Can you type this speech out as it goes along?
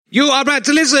You are about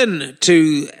to listen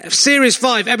to Series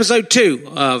 5, Episode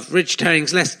 2 of Richard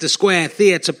Herring's Leicester Square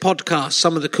Theatre podcast.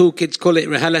 Some of the cool kids call it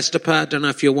RHLSTP. I don't know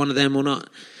if you're one of them or not.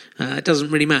 It doesn't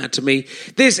really matter to me.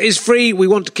 This is free. We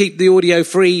want to keep the audio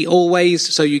free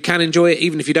always, so you can enjoy it,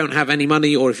 even if you don't have any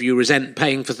money or if you resent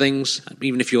paying for things,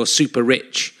 even if you're super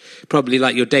rich. Probably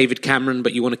like you're David Cameron,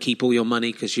 but you want to keep all your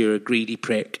money because you're a greedy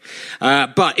prick.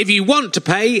 But if you want to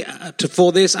pay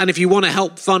for this, and if you want to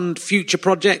help fund future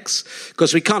projects,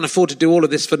 because we can't afford to do all of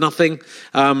this for nothing,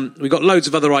 we've got loads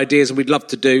of other ideas and we'd love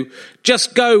to do,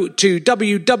 just go to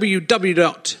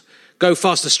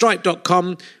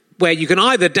www.gofasterstripe.com, where you can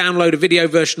either download a video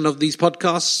version of these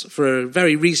podcasts for a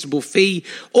very reasonable fee,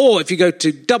 or if you go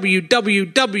to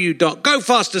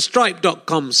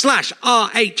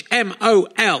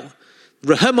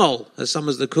www.gofasterstripe.com/RHMOL, as some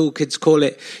of the cool kids call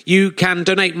it, you can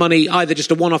donate money, either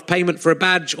just a one-off payment for a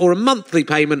badge or a monthly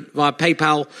payment via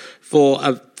PayPal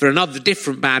for another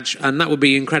different badge, and that would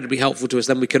be incredibly helpful to us.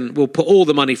 Then we'll put all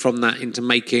the money from that into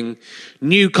making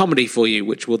new comedy for you,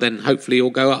 which will then hopefully all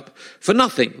go up for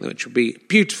nothing, which would be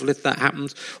beautiful if that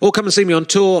happens. Or come and see me on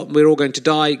tour. We're all going to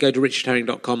die. Go to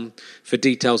richardherring.com for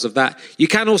details of that. You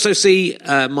can also see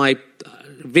my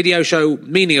video show,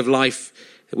 Meaning of Life,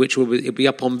 which will be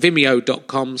up on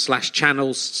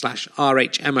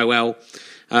vimeo.com/channels/RHMOL.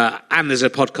 And there's a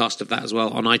podcast of that as well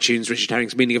on iTunes, Richard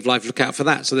Herring's Meaning of Life. Look out for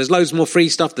that. So there's loads more free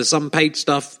stuff. There's some paid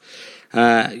stuff.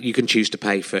 You can choose to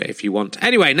pay for if you want.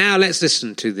 Anyway, now let's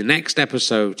listen to the next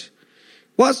episode.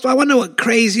 I wonder what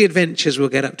crazy adventures we'll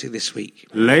get up to this week.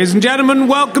 Ladies and gentlemen,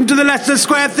 welcome to the Leicester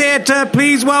Square Theatre.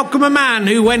 Please welcome a man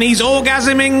who, when he's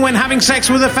orgasming when having sex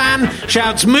with a fan,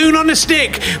 shouts "moon on a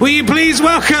stick." Will you please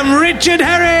welcome Richard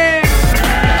Herring?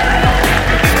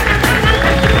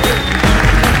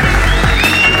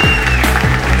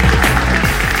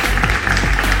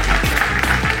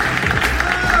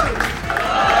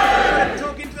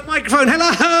 Microphone.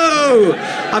 Hello!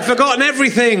 I've forgotten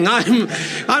everything. I'm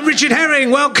Richard Herring.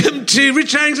 Welcome to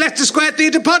Richard Herring's Leicester Square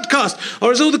Theatre podcast,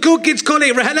 or as all the cool kids call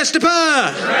it, RHLSTP.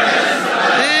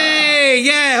 Hey,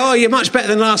 yeah. Oh, you're much better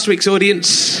than last week's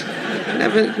audience.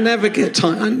 Never get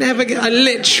tired. I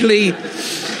literally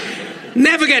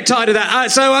never get tired of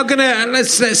that. So I'm gonna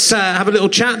let's have a little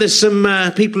chat. There's some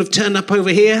people have turned up over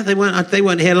here. They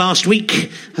weren't here last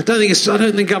week. I don't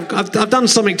think I've done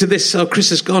something to this. Oh, Chris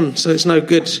has gone, so it's no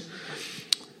good.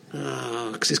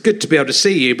 Because it's good to be able to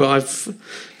see you, but I've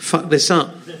fucked this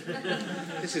up.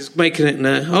 This is making it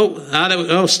no.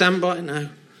 Oh, stand by. No, I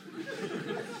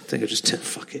think I'll just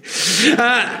fuck it.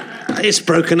 It's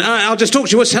broken. I'll just talk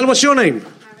to you. What's your name?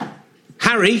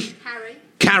 Harry.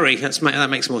 Carrie, that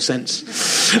makes more sense.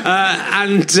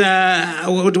 What do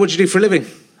you do for a living?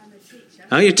 I'm a teacher.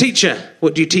 Oh, you're a teacher.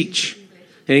 What do you teach?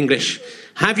 English.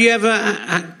 Have you ever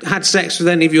had sex with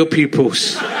any of your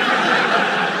pupils?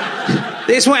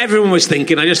 It's what everyone was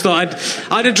thinking. I just thought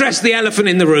I'd address the elephant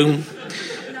in the room.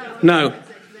 No.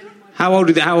 How old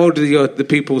are the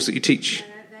pupils that you teach?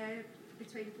 They're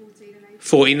between 14 and 18.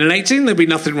 14 and 18? There'd be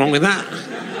nothing wrong with that.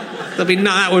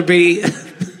 That would be...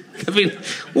 I mean,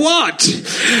 what?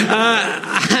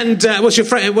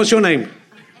 What's your name?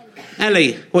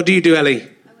 Ellie. What do you do, Ellie?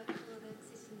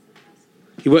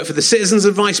 You work for the Citizens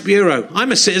Advice Bureau.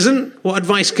 I'm a citizen. What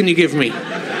advice can you give me?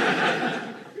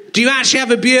 Do you actually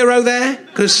have a bureau there?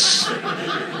 Because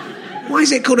why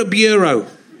is it called a bureau?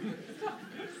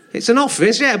 It's an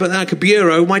office, yeah, but like a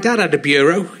bureau. My dad had a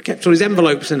bureau. Kept all his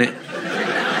envelopes in it.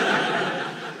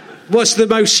 What's the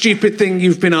most stupid thing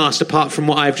you've been asked apart from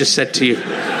what I've just said to you?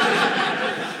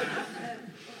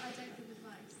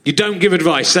 You don't give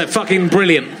advice. That's fucking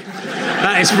brilliant.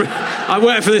 That is. I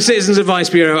work for the Citizens Advice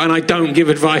Bureau and I don't give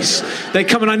advice. They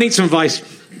come and I need some advice.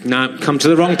 No, come to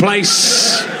the wrong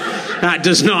place. That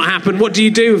does not happen. What do you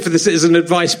do for the Citizen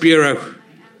Advice Bureau?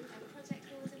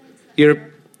 You're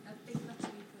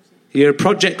a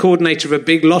project coordinator of a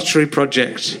big lottery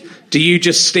project. Do you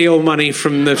just steal money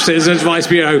from the Citizen Advice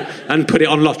Bureau and put it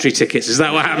on lottery tickets? Is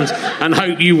that what happens? And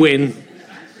hope you win?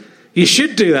 You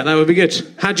should do that. That would be good.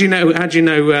 How do you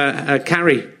know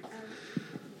Carrie?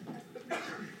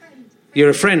 You're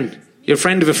a friend. You're a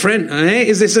friend of a friend. Eh?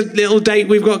 Is this a little date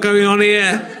we've got going on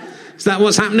here? Is that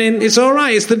what's happening? It's all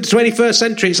right. It's the 21st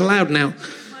century. It's allowed now.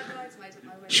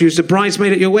 She was a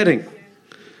bridesmaid at your wedding.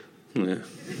 Yeah.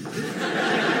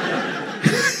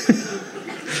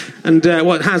 And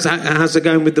how's it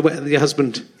going with your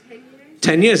husband?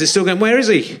 10 years. It's still going. Where is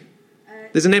he?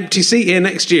 There's an empty seat here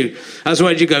next to you. I was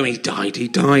where did you go? He died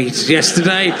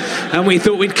yesterday, and we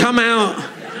thought we'd come out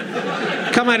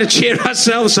to cheer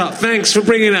ourselves up. Thanks for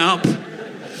bringing it up.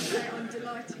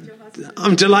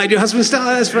 I'm delighted your husband's still.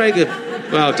 That's very good.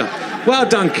 Well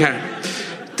done, Karen.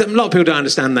 A lot of people don't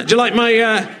understand that. Do you like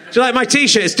my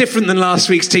T-shirt? It's different than last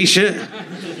week's T-shirt.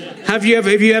 Have you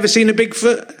ever seen a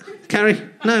Bigfoot, Carrie?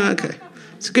 No, okay.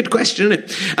 It's a good question, isn't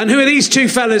it? And who are these two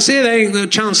fellas here? They're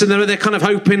chancing. They're kind of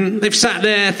hoping. They've sat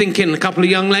there thinking, a couple of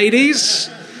young ladies.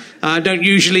 I don't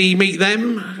usually meet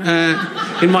them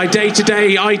in my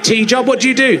day-to-day IT job. What do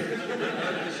you do?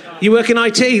 You work in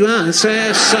IT? Wow,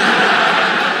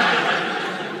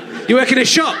 you work in a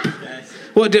shop?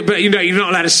 But you're not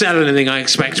allowed to sell anything, I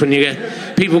expect, when you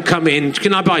get people come in.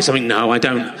 Can I buy something? No, I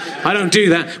don't. I don't do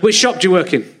that. Which shop do you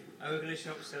work in? I work in a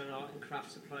shop selling art and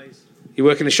craft supplies. You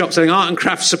work in a shop selling art and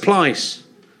craft supplies?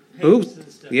 Ooh.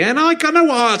 Yeah, no, I know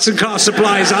what arts and craft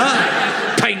supplies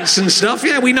are. Paints and stuff.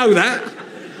 Yeah, we know that.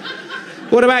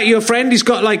 What about your friend? He's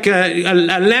got like a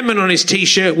lemon on his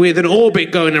T-shirt with an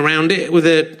orbit going around it with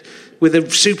a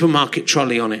supermarket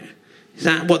trolley on it. Is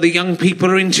that what the young people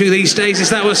are into these days? Is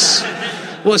that what's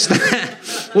that?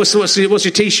 What's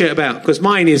your T-shirt about? Because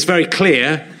mine is very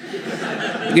clear.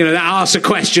 You know, that asks a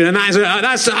question, and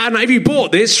that's. And if you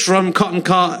bought this from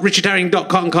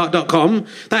richardherring.cottoncart.com,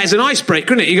 that is an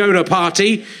icebreaker, isn't it? You go to a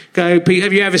party, go,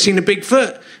 have you ever seen a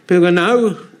Bigfoot? People go,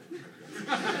 no.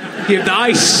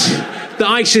 The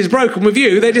ice is broken with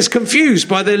you. They're just confused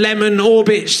by the lemon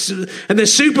orbits and the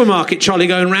supermarket trolley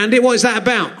going around it. What is that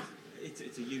about? It's a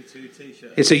U2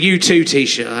 T-shirt. It's a U2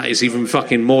 T-shirt. That is even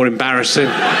fucking more embarrassing.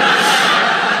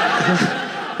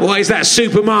 What is that?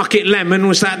 Supermarket Lemon?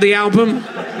 Was that the album?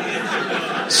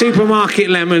 Supermarket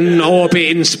Lemon, Orbit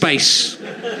in Space.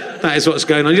 That is what's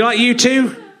going on. You like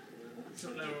U2?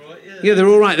 Yeah, they're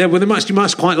all right. You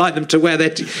must quite like them to wear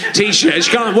their T-shirts.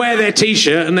 You can't wear their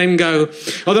T-shirt and then go...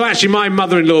 Although, actually, my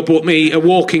mother-in-law bought me a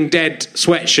Walking Dead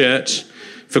sweatshirt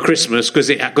for Christmas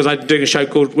because I'm doing a show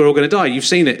called We're All Going to Die. You've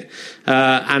seen it.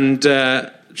 And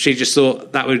she just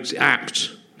thought that would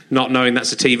apt, not knowing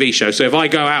that's a TV show. So if I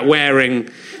go out wearing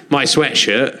my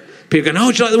sweatshirt, people go,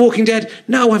 oh, do you like The Walking Dead?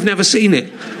 No, I've never seen it.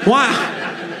 Why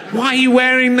are you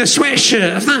wearing the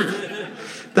sweatshirt of that?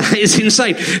 That is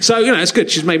insane. So, it's good.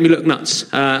 She's made me look nuts.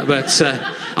 But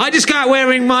I just go out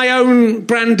wearing my own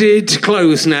branded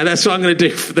clothes now. That's what I'm going to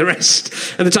do for the rest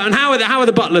of the time. And how are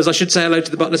the butlers? I should say hello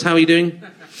to the butlers. How are you doing?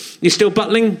 You still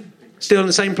butling? Still in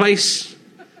the same place?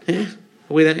 Yeah?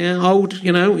 Are we there? Yeah? Old,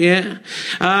 yeah.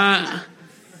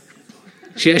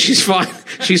 Yeah, she's fine.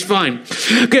 She's fine.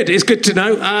 Good. It's good to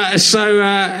know. So,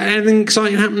 anything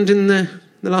exciting happened in the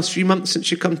last few months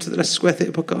since you come to the Leicester Square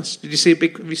Theatre podcast? Have you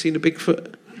seen a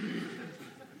Bigfoot?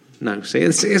 No. See,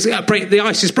 the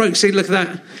ice is broken. See, look at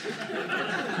that.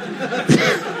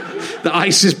 The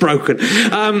ice is broken.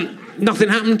 Nothing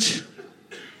happened.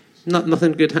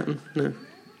 Nothing good happened.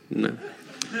 No.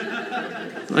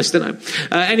 I still know.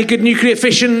 Any good nuclear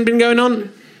fission been going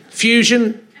on?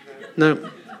 Fusion?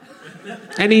 No.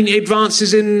 Any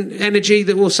advances in energy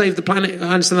that will save the planet?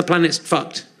 I understand the planet's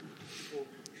fucked.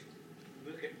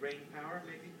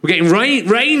 We're getting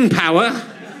rain power.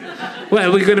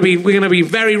 Well, we're going to be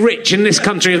very rich in this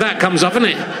country if that comes off, isn't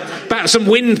it? About some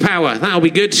wind power, that'll be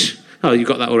good. Oh, you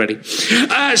got that already.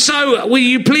 So, will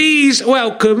you please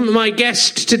welcome my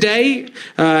guest today?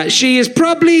 She is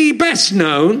probably best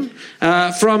known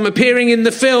from appearing in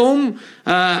the film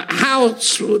The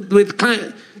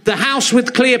House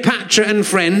with Cleopatra and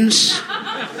Friends.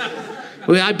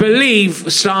 I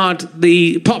believe starred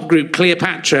the pop group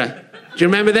Cleopatra. Do you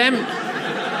remember them?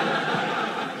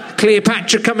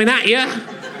 Cleopatra coming at you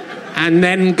and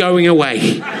then going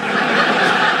away.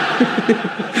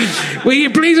 Will you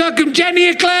please welcome Jenny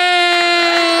Eclair?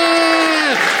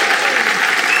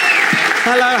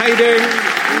 Hello, how you doing?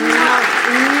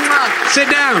 Sit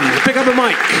down, pick up a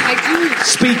mic. I do.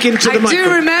 Speak into the mic.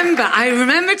 I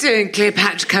remember doing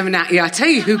Cleopatra coming at you. I tell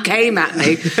you who came at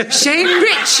me. Shane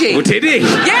Ritchie. Oh, did he?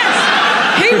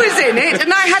 Yes. He was in it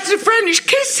and I had to French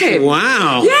kiss him.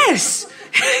 Wow. Yes.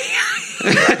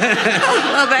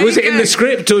 Well, was it in the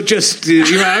script or just you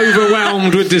were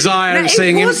overwhelmed with desire and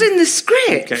seeing him? It was in the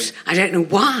script. Okay. I don't know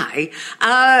why,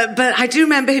 but I do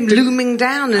remember him looming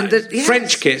down and yes.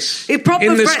 French kiss. In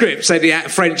the script said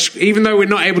French. Even though we're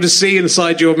not able to see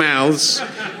inside your mouths,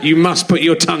 you must put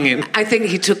your tongue in. I think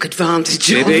he took advantage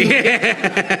of me.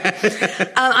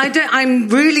 I'm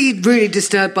really, really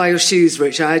disturbed by your shoes,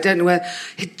 Richard. I don't know where.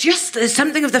 There's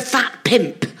something of the fat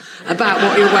pimp about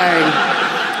what you're wearing.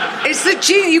 It's the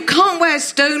jean. You can't wear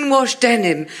stonewashed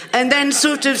denim and then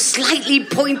sort of slightly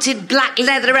pointed black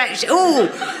leather action.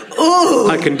 Oh!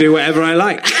 I can do whatever I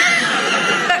like.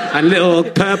 And little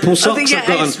purple socks I've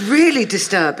got on. It's really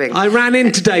disturbing. I ran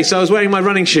in today, so I was wearing my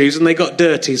running shoes and they got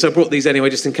dirty, so I brought these anyway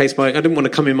just in case I didn't want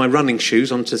to come in my running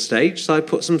shoes onto stage, so I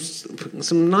put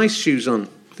some nice shoes on.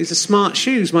 These are smart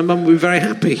shoes. My mum would be very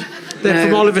happy. They're No.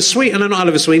 from Oliver Sweeney. No, not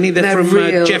Oliver Sweeney. They're from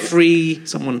real. Jeffrey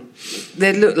someone.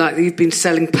 They look like you've been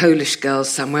selling Polish girls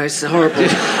somewhere. It's horrible.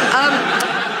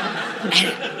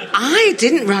 I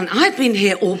didn't run. I've been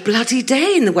here all bloody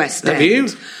day in the West End. Have you?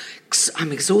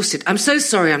 I'm exhausted. I'm so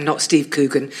sorry I'm not Steve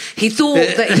Coogan. He thought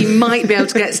that he might be able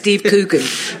to get Steve Coogan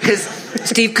because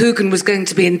Steve Coogan was going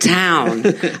to be in town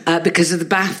because of the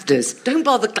BAFTAs. Don't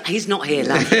bother. He's not here,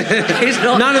 love. He's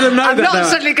not. None of them know I'm that, not though.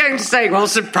 suddenly going to say, well,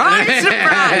 surprise,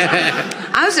 surprise.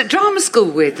 I was at drama school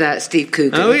with Steve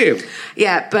Coogan. Oh, were you?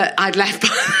 Yeah, but I'd left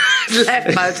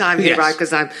by the time he Yes. arrived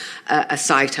because I'm a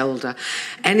sight holder.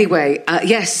 Anyway,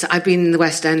 yes, I've been in the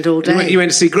West End all day. You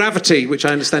went to see Gravity, which I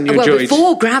understand you Well, enjoyed.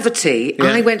 before Gravity, Yeah.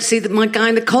 I went to see my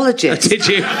gynaecologist. Did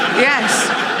you? Yes.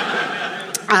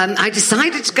 I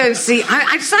decided to go and see...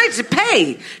 I decided to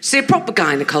pay to see a proper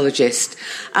gynaecologist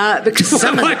because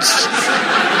some of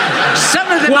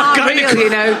them What aren't real, you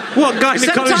know. What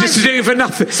gynaecologist to do for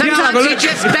nothing? Sometimes Yeah, have a you look.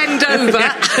 just bend over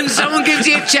and someone gives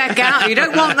you a check out. You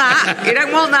don't want that. You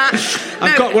don't want that.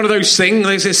 I've No. got one of those things.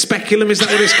 Is it speculum? Is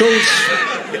that what it's called?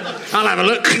 I'll have a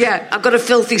look. Yeah, I've got a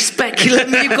filthy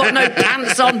speculum. You've got no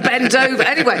pants on, bent over.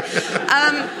 Anyway,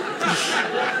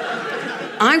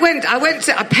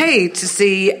 I paid to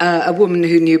see a woman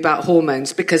who knew about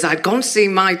hormones because I'd gone to see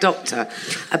my doctor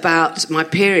about my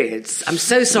periods. I'm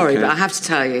so sorry, Okay. but I have to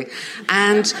tell you.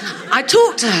 And I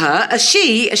talked to her, a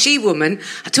she woman.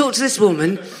 I talked to this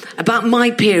woman about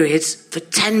my periods for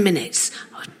 10 minutes.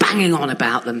 I was banging on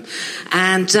about them.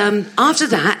 And after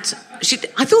that,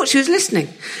 I thought she was listening.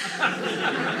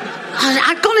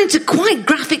 I'd gone into quite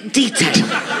graphic detail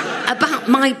about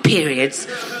my periods.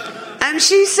 And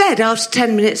she said, after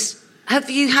 10 minutes, have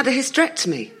you had a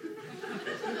hysterectomy?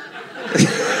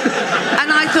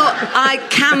 And I thought, I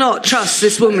cannot trust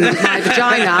this woman with my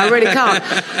vagina. I really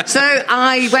can't. So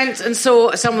I went and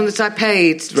saw someone that I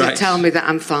paid to Right. tell me that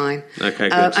I'm fine. Okay,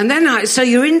 good. And then so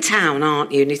you're in town,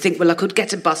 aren't you? And you think, well, I could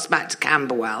get a bus back to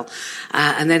Camberwell.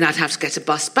 And then I'd have to get a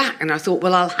bus back. And I thought,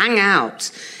 well, I'll hang out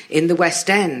in the West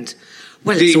End.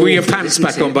 Well, it's Were your awful, pants isn't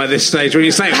back it? on by this stage? When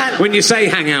you say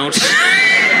hang out?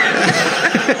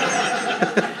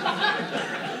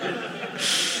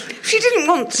 She didn't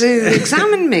want to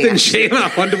examine me. Didn't she?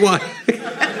 I wonder why.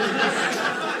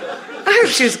 I hope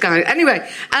she was kind. Anyway,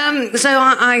 so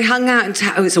I hung out in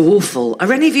town. Oh, it's awful.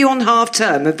 Are any of you on half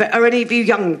term? Are any of you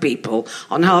young people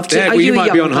on half term? Yeah, Are well, you a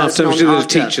might be young on half person term. on You're half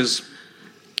term? teachers.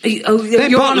 You're on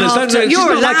butlers, half don't term. they? She's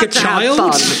You're not like allowed a to have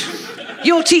child. fun.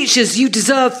 You're teachers. You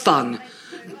deserve fun.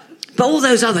 But all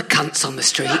those other cunts on the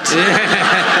street,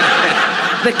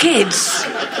 the kids,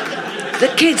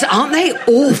 aren't they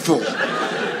awful?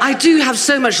 I do have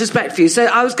so much respect for you. So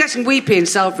I was getting weepy in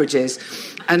Selfridges,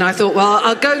 and I thought, well,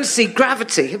 I'll go and see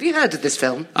Gravity. Have you heard of this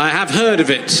film? I have heard of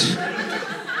it.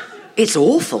 It's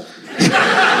awful.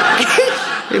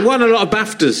 It won a lot of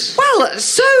BAFTAs. Well,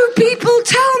 so people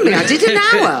tell me. I did an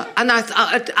hour, and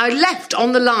I left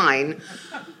on the line.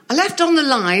 I left on the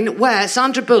line where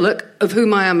Sandra Bullock, of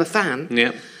whom I am a fan,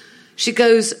 Yeah. she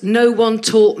goes, "No one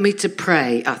taught me to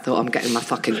pray." I thought, I'm getting my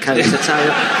fucking coat, I tell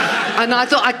you. And I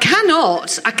thought, I cannot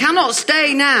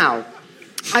stay now.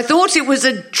 I thought it was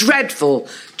a dreadful,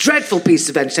 dreadful piece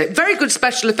of entertainment. Very good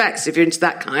special effects if you're into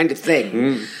that kind of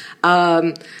thing.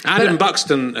 Adam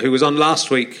Buxton, who was on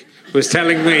last week, was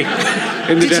telling me in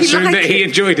the Did he dressing room like that he it?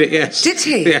 enjoyed it, yes. Did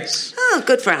he? Yes. Oh,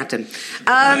 good for Adam.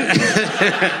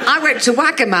 I went to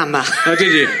Wagamama. Oh,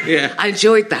 did you? Yeah. I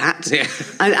enjoyed that. Yeah.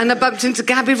 And I bumped into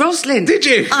Gabby Roslin. Did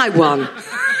you? I won.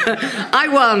 I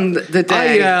won the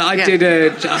day. I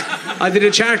did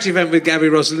a charity event with Gabby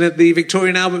Roslin at the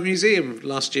Victorian Albert Museum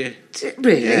last year.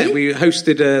 Really? Yeah, we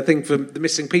hosted a thing for the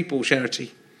Missing People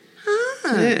charity.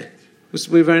 Ah. Yeah.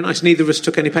 We were very nice. Neither of us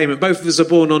took any payment. Both of us are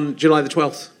born on July the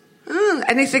 12th. Oh,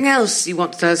 anything else you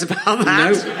want to tell us about that?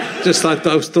 No, just I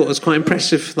thought it was quite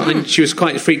impressive. That she was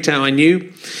quite freaked out, I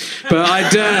knew. But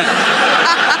I'd...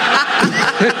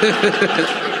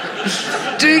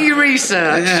 Doing your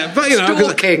research. Yeah, but, you know,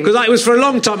 Stalking. because it was for a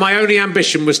long time, my only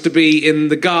ambition was to be in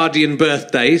the Guardian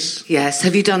birthdays. Yes,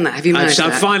 have you done that? Have you managed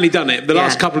I've that? finally done it. The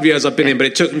last couple of years I've been in, but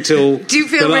it took until Do you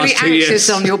feel the really last 2 anxious years.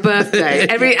 on your birthday?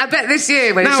 I bet this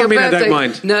year when No, it's your I mean, I birthday... don't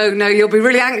mind. No, you'll be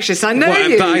really anxious. I know What,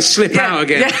 you. that I slip out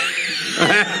again?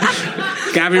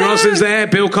 Yeah. Gabby Roslin's there,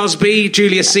 Bill Cosby,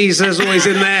 Julius Caesar's always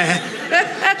in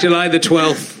there. July the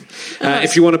 12th.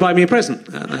 if you want to buy me a present.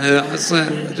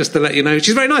 Just to let you know.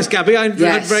 She's very nice, Gabby.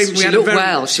 She looked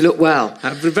well. She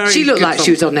looked like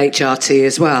she was on HRT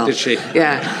as well. Did she?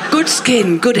 Yeah. Good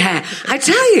skin, good hair. I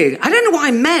tell you, I don't know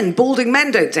why balding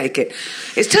men don't take it.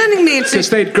 It's turning me into... Because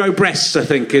they'd grow breasts, I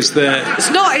think, is the...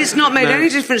 It's not made any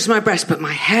difference to my breasts, but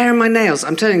my hair and my nails,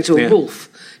 I'm turning into a wolf.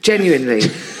 Genuinely.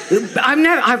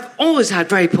 I've always had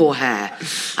very poor hair.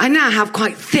 I now have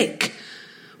quite thick.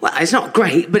 Well, it's not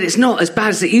great, but it's not as bad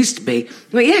as it used to be.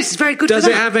 But yes, it's very good. Does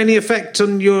it have any effect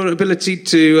on your ability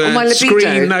to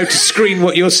screen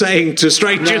what you're saying to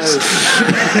strangers? No.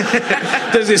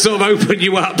 Does it sort of open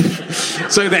you up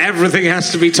so that everything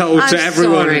has to be told to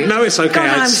everyone? Sorry. No, it's okay.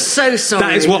 God, I'm so sorry.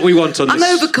 That is what we want on this.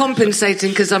 I'm overcompensating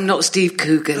because I'm not Steve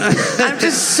Coogan. I'm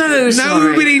just so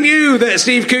sorry. Nobody knew that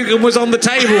Steve Coogan was on the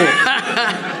table.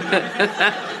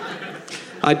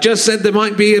 I just said there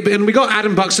might be a bit, and we got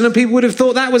Adam Buxton, and people would have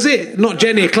thought that was it. Not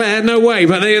Jenny Eclair, no way,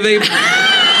 but they they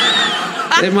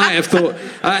might have thought.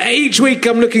 Each week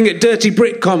I'm looking at Dirty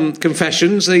Brit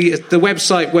Confessions, the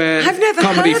website where I've never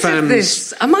comedy heard fans... of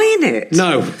this. Am I in it?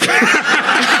 No.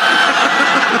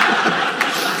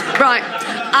 Right.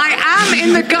 I am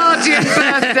in the Guardian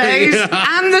birthdays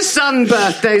and the Sun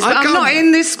birthdays, but I'm not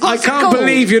in this. I can't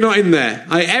believe you're not in there.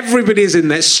 Everybody's in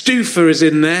there. Stuffer is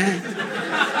in there.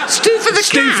 Stuffer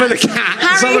the cat.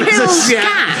 Harry Hill's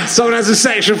cat. Someone has a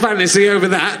sexual fantasy over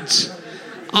that.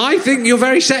 I think you're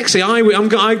very sexy. I'm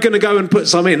going to go and put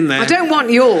some in there. I don't want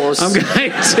yours. I'm going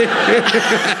to.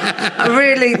 I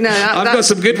really no. I've got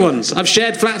some good ones. I've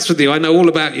shared flats with you. I know all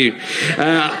about you.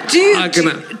 Do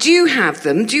you have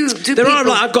them?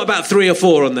 I've got about 3 or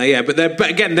 4 on there. Yeah, but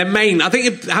they're main. I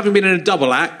think having been in a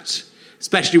double act,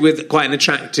 especially with quite an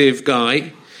attractive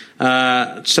guy.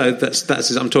 So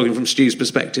that's I'm talking from Stu's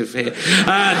perspective here.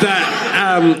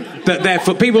 That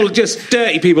therefore people, just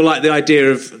dirty people, like the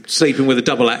idea of sleeping with a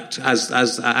double act,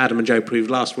 as Adam and Joe proved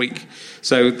last week.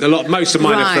 So most of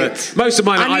mine are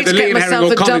either Lee and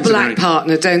Herring or Collins. I need to get myself a double act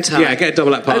partner, don't I? Yeah, get a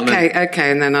double act partner.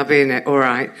 Okay, and then I'll be in it. All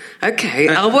right. Okay,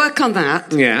 I'll work on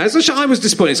that. Yeah, I was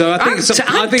disappointed. So I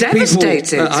think people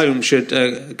at home should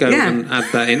go and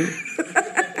add that in.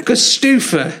 Because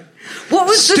Stuffer. What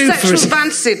was the sexual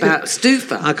fantasy about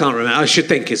Stuffer? I can't remember. I should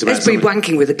think it's about something. It's be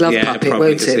wanking with a glove puppet,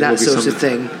 won't it? That sort of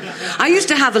thing. I used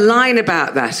to have a line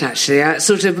about that, actually,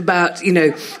 sort of about,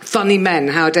 funny men,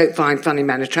 how I don't find funny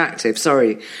men attractive.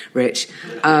 Sorry, Rich.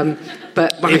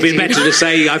 But it'd been better to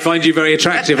say, I find you very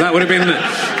attractive. That would have been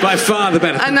by far the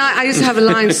better. And I used to have a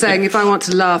line saying, if I want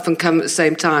to laugh and come at the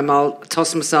same time, I'll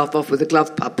toss myself off with a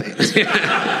glove puppet.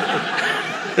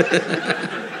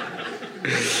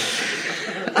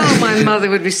 Oh, my mother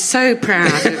would be so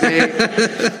proud of me.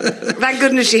 Thank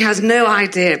goodness she has no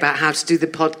idea about how to do the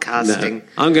podcasting. No.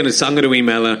 I'm going to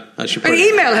email her.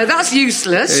 Email her? That's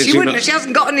useless. She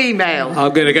hasn't got an email.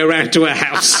 I'm going to go round to her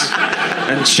house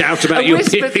and shout about your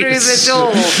whisper periods. Through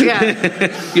the door.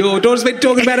 Yeah. Your daughter's been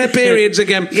talking about her periods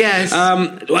again. Yes.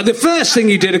 The first thing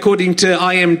you did, according to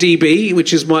IMDb,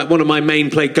 which is one of my main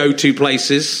go-to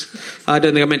places. I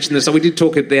don't think I mentioned this. We did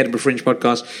talk at the Edinburgh Fringe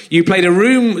podcast. You played a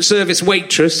room service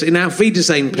waitress in Auf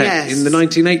Wiedersehen in the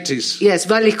 1980s. Yes,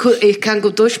 weil ich kann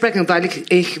gut Deutsch sprechen, weil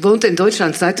ich wohnte in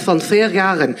Deutschland seit von 4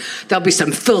 Jahren. There'll be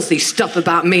some filthy stuff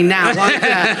about me now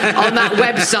on that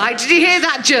website. Did you hear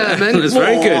that, German? That's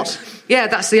very good. Yeah,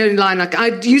 that's the only line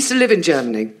I used to live in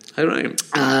Germany. Oh, right.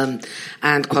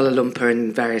 And Kuala Lumpur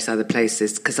and various other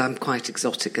places, because I'm quite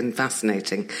exotic and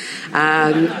fascinating.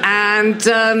 And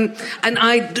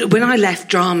when I left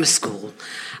drama school,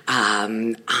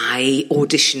 I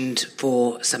auditioned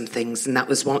for some things, and that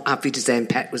was one. Auf Wiedersehen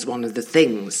Pet was one of the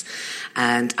things.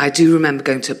 And I do remember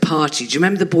going to a party. Do you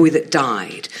remember the boy that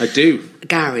died? I do.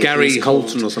 Gary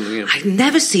Holton or something. Yeah. I'd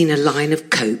never seen a line of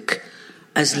Coke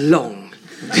as long.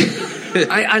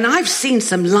 And I've seen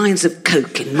some lines of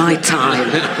Coke in my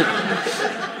time.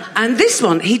 And this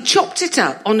one, he chopped it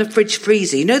up on a fridge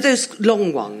freezer. You know those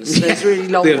long ones? Those really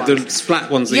long ones? The flat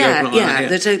ones that you open up. Yeah,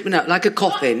 that open up like a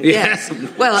coffin. Yes.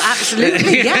 Well,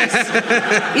 absolutely, yes.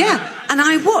 Yeah. And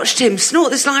I watched him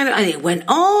snort this line, and it went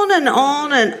on and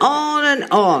on and on and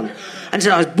on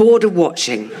until I was bored of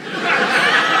watching. And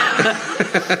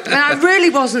I really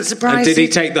wasn't surprised. And did he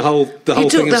take the whole thing? He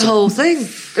took the whole thing.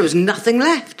 There was nothing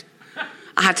left.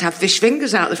 I had to have fish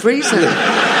fingers out the freezer.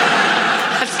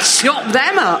 I chopped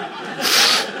them up.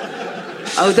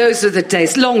 Oh, those are the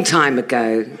days. Long time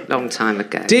ago.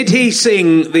 Did he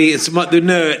sing the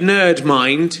Nerd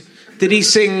Mind? Did he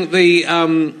sing the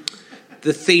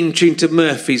theme tune to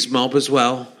Murphy's Mob as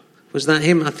well? Was that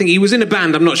him? I think he was in a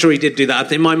band. I'm not sure he did do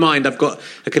that. In my mind, I've got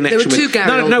a connection There were two with...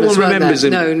 Gary No one Oldmans, weren't remembers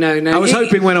there? him. No. I was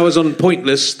hoping when I was on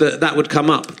Pointless that would come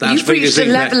up. You've reached a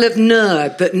level of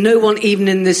nerd that no one even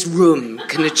in this room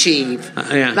can achieve.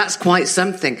 Yeah. That's quite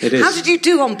something. It is. How did you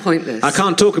do on Pointless? I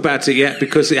can't talk about it yet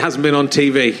because it hasn't been on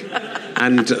TV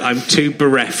and I'm too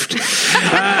bereft.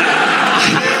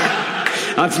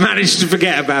 I've managed to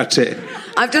forget about it.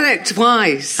 I've done it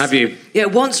twice. Have you? Yeah,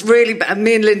 once really,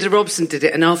 me and Linda Robson did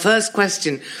it, and our first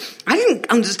question, I didn't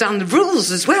understand the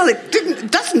rules as well. It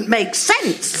doesn't make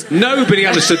sense. Nobody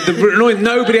understood.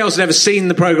 Nobody else had ever seen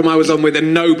the programme I was on with,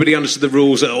 and nobody understood the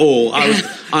rules at all. You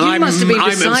must have been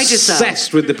beside yourself. I'm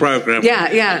obsessed with the programme.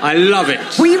 Yeah. I love it.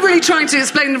 Were you really trying to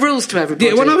explain the rules to everybody?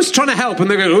 Yeah, when I was trying to help, and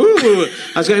they go, ooh,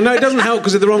 I was going, no, it doesn't help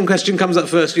because if the wrong question comes up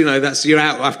first, you're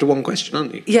out after one question,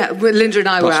 aren't you? Yeah, well, Linda and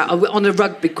I were out on a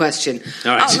rugby question.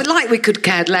 All right. Like we could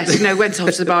cared less, went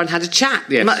off to the bar and had a chat.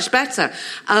 Yes. Much better.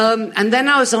 And then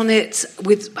I was on it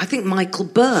with, I think, Michael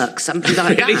Burke, something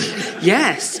like Really? that.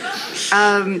 Yes.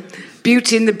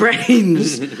 Beauty in the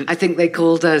Brains, I think they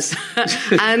called us.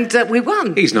 And we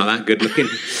won. He's not that good looking.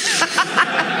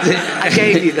 I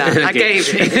gave you that. I gave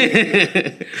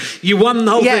it. You won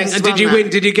the whole Yes, thing. And did you won that.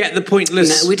 win? Did you get the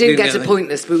Pointless? No, we didn't get to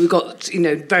Pointless, but we got,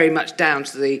 very much down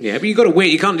to the... Yeah, but you've got to win.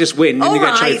 You can't just win. All You get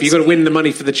a right. trophy. You've got to win the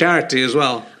money for the charity as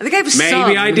well. They gave us Maybe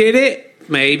some. I did it.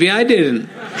 Maybe I didn't.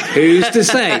 Who's to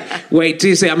say? Wait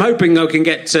till you see. I'm hoping I can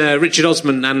get Richard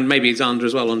Osman and maybe Xander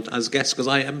as well as guests because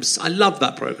I love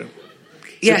that programme.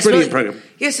 It's a brilliant programme.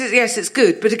 Yes, it's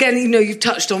good. But again, you've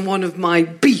touched on one of my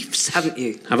beefs, haven't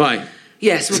you? Have I?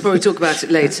 Yes, we'll probably talk about it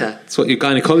later. That's what your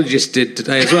gynaecologist did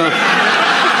today as well.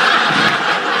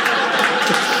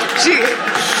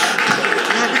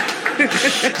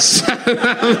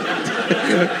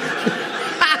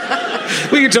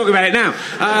 We can talk about it now.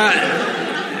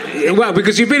 Well,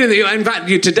 because you've been in fact,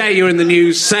 today you're in the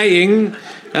news saying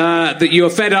that you're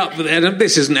fed up, and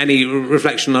this isn't any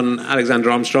reflection on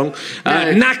Alexander Armstrong,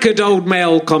 knackered old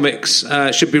male comics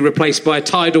should be replaced by a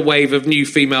tidal wave of new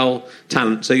female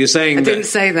talent. So you're saying I didn't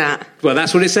say that. Well,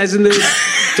 that's what it says in the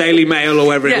Daily Mail or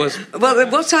wherever it was. Well,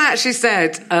 what I actually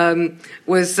said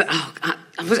was...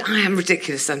 I am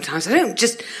ridiculous sometimes. I don't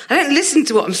listen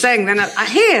to what I'm saying. Then I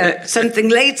hear something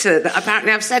later that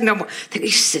apparently I've said, and I think,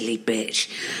 you silly bitch.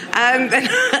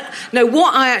 No,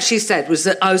 what I actually said was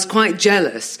that I was quite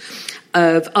jealous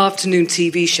of afternoon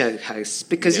TV show hosts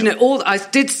because, I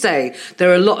did say there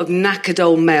are a lot of knackered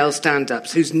old male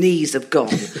stand-ups whose knees have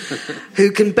gone, who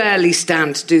can barely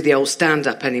stand to do the old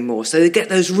stand-up anymore. So they get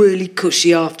those really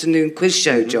cushy afternoon quiz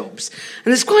show jobs.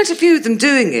 And there's quite a few of them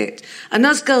doing it. And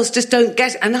us girls just don't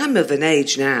get it. And I'm of an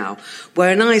age now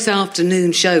where a nice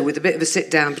afternoon show with a bit of a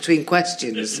sit-down between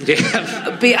questions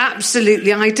would be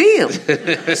absolutely ideal.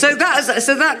 So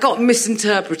that got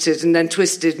misinterpreted and then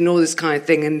twisted and all this kind of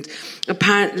thing. And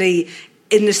apparently,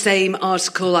 in the same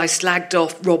article, I slagged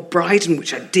off Rob Brydon,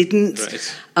 which I didn't.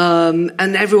 Right.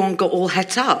 And everyone got all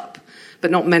het up,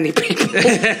 but not many people.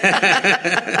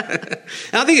 I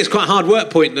think it's quite hard work,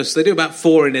 Pointless. They do about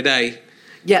 4 in a day.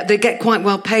 Yeah, they get quite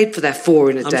well paid for their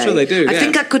 4 in a day. I'm sure they do, I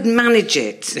think I could manage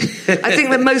it. I think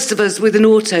that most of us with an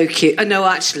auto cue... no,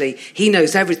 actually, he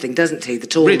knows everything, doesn't he, the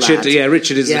tall Richard, lad? Yeah,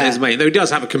 Richard is his mate. Though he does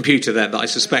have a computer there that I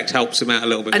suspect helps him out a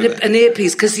little bit with it. An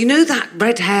earpiece, because that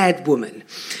red-haired woman...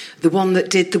 The one that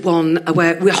did the one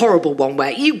horrible one where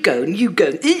you go and you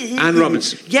go. Anne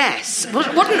Robinson. Yes. From the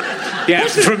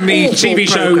TV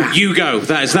show programme. You Go.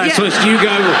 That's what You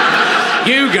Go.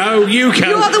 You Go. You Go.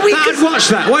 You are the weakest. I'd watch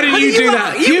that. Why didn't you do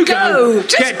that? You go.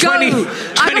 Just Get 20 go.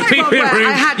 20 people in a room.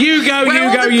 You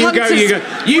go.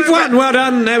 You've won. Well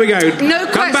done. There we go. No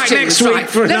questions. Come back next week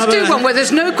for another. Let's do one where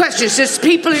there's no questions. Just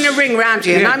people in a ring around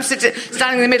you, and I'm standing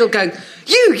in the middle going,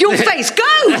 your face,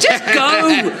 go. Just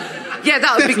go. Yeah,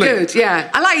 that would be good, yeah.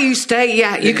 I like you stay,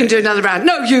 yeah, you can do another round.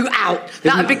 No, you out.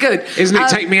 That would be good. Isn't it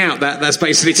Take Me Out? That's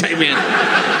basically Take Me Out.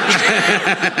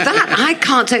 I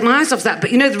can't take my eyes off that.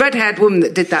 But the red-haired woman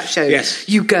that did that show, yes.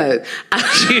 You Go.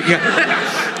 You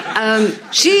Go.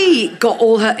 She got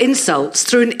all her insults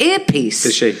through an earpiece.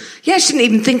 Did she? Yeah, she didn't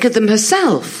even think of them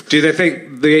herself. Do they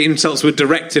think the insults were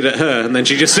directed at her and then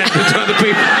she just said them to other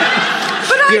people?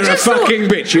 You're a fucking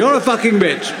bitch. You're a fucking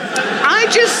bitch. I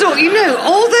just thought,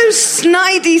 all those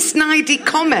snidey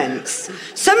comments.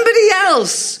 Somebody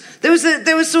else. There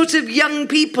was sort of young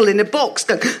people in a box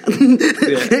going,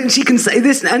 and she can say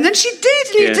this, and then she did,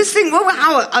 and you just think, well,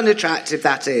 how unattractive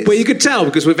that is. Well, you could tell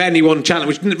because with any one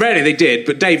challenge, which rarely they did,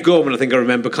 but Dave Gorman, I think I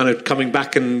remember, kind of coming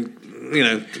back and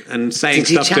and saying Did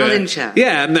you stuff to her. challenge her?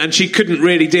 Yeah, and she couldn't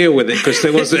really deal with it because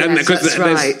there was Yes, that's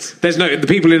right. there's the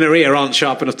people in her ear aren't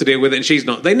sharp enough to deal with it, and she's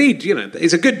not. They need,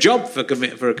 it's a good job for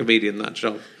a comedian, that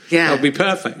job. Yeah. That would be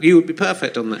perfect. You would be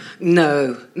perfect on that.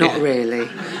 No, not really.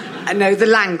 I know the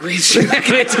language. they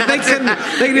can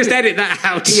just edit that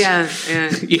out. Yeah.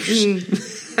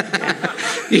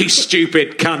 You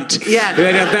stupid cunt. Yeah.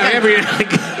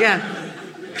 Yeah.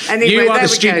 Anyway, You are there the we go.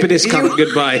 stupidest cunt.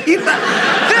 Goodbye.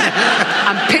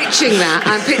 I'm pitching that.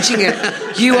 I'm pitching it.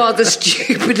 You are the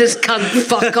stupidest cunt.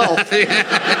 Fuck off. To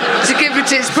give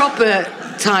it its proper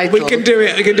title. We can do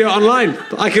it. We can do it online.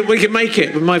 We can make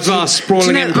it with my vast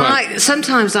sprawling empire.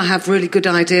 Sometimes I have really good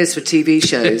ideas for TV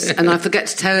shows, and I forget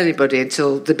to tell anybody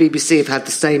until the BBC have had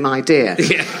the same idea.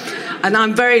 Yeah. And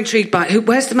I'm very intrigued by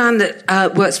where's the man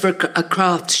that works for a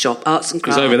craft shop, arts and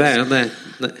crafts. It's over there, aren't there?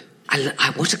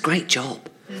 What a great job.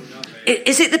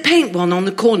 Is it the paint one on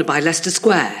the corner by Leicester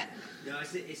Square? No,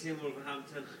 it's in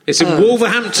Wolverhampton. It's in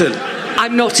Wolverhampton.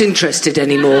 I'm not interested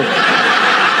anymore.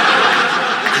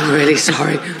 I'm really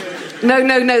sorry. No,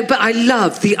 but I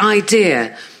love the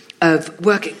idea of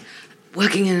working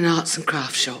in an arts and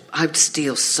crafts shop. I'd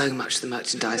steal so much of the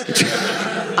merchandise.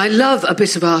 I love a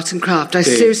bit of art and craft. I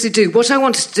seriously do. What I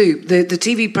wanted to do, the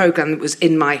TV programme that was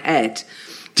in my head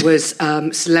was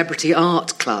Celebrity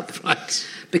Art Club. Right.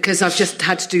 Because I've just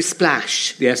had to do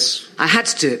Splash. Yes. I had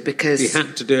to do it because... You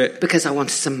had to do it. Because I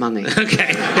wanted some money.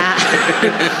 Okay.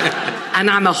 And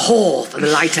I'm a whore for the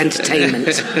light entertainment.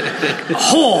 A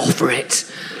whore for it.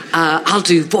 I'll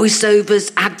do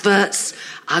voiceovers, adverts.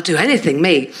 I'll do anything,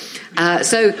 me.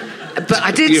 But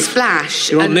I did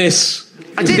Splash. You're on this.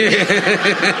 I did.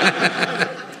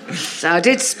 So I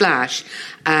did Splash,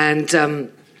 and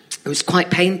it was quite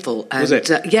painful. And, was it?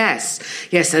 Yes,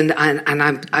 and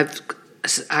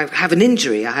I have an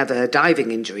injury. I have a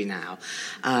diving injury now,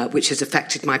 which has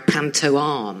affected my panto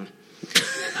arm.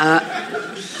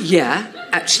 Yeah,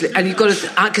 actually, and you've got to,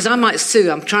 because I might sue.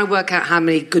 I'm trying to work out how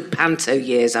many good panto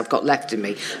years I've got left in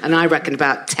me, and I reckon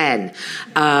about 10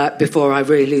 before I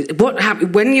really lose. What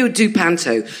happens when you do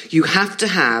panto? You have to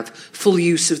have full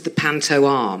use of the panto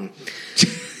arm.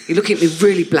 You're looking at me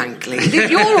really blankly.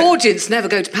 Your audience never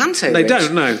go to panto. They Rich.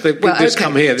 don't know. They just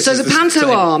come here. So the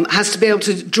panto arm has to be able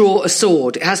to draw a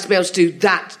sword. It has to be able to do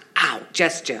that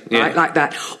gesture, right, like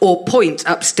that, or point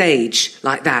upstage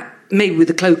like that, maybe with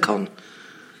a cloak on.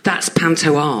 That's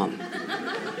panto arm.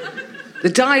 The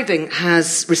diving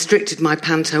has restricted my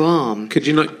panto arm. Could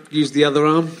you not use the other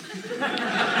arm?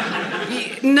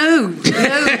 No,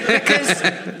 because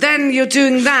then you're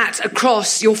doing that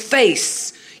across your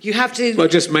face. You have to... Well,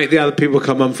 just make the other people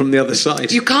come on from the other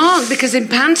side. You can't, because in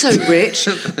panto, Rich,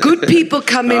 good people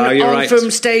come in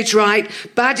from stage right,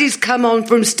 baddies come on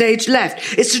from stage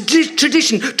left. It's a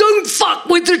tradition. Don't fuck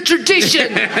with the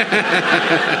tradition!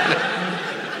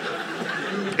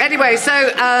 Anyway, so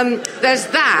there's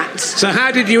that. So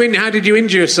how did you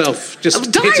injure yourself? Just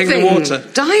hitting the water?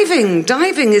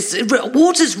 Diving is...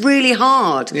 Water's really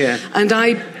hard. Yeah. And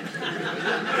I...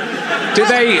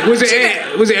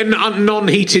 Was it a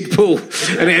non-heated pool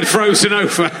and it had frozen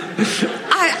over?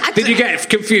 Did you get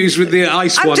confused with the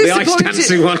ice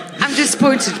dancing one? I'm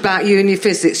disappointed about you and your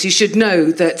physics. You should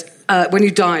know that when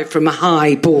you dive from a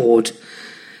high board,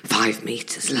 5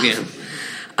 metres, love,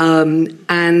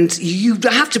 and you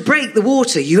have to break the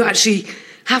water. You actually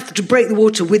have to break the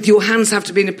water with your hands have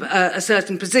to be in a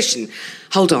certain position.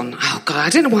 Hold on. Oh, God, I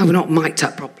don't know why we're not mic'd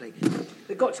up properly.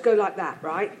 They've got to go like that,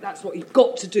 right? That's what you've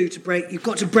got to do to break. You've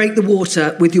got to break the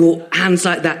water with your hands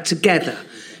like that together.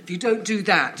 If you don't do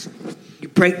that, you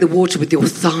break the water with your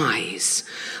thighs,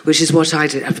 which is what I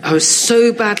did. I was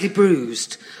so badly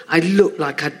bruised, I looked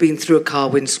like I'd been through a car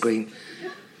windscreen.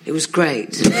 It was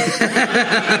great. So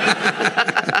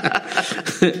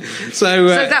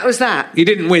that was that. You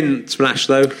didn't win Splash,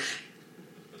 though.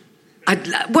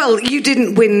 You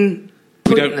didn't win...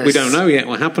 We don't know yet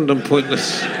what happened on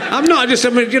Pointless. I'm not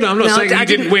saying you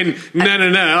didn't win.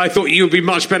 No. I thought you would be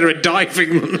much better at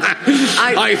diving than that.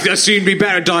 I assumed you'd be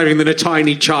better at diving than a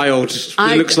tiny child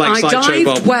who looks like Sideshow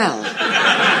Bob. I dived well.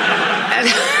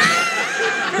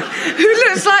 Who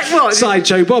looks like what?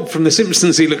 Sideshow Bob from The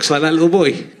Simpsons. He looks like that little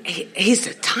boy. He's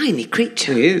a tiny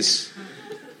creature. He is.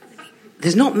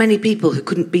 There's not many people who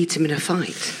couldn't beat him in a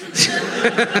fight.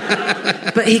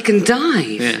 But he can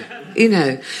dive. Yeah. You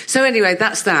know. So anyway,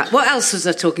 that's that. What else was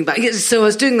I talking about? So I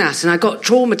was doing that, and I got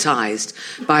traumatised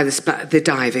by the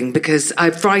diving because I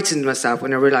frightened myself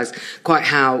when I realised quite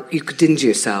how you could injure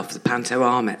yourself, the panto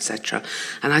arm, etc.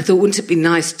 And I thought, wouldn't it be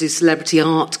nice to do Celebrity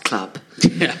Art Club,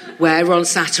 where everyone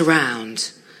sat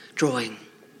around drawing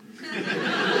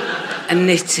and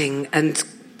knitting and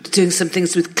doing some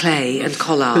things with clay and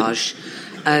collage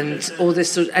and all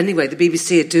this sort of... Anyway, the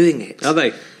BBC are doing it. Are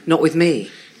they? Not with me.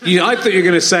 I thought you were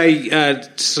going to say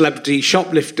celebrity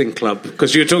shoplifting club,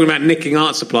 because you were talking about nicking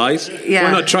art supplies. Yeah.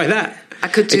 Why not try that? I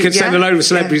could do... You could send a load of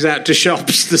celebrities out to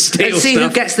shops to steal and see stuff.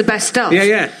 who gets the best stuff.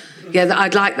 Yeah. Yeah,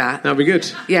 I'd like that. That'd be good.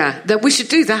 Yeah, we should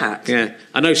do that. Yeah,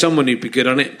 I know someone who'd be good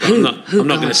on it. But Who? I'm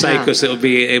not going to say, because it'll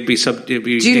be against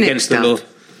the law.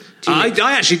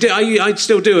 I actually do. I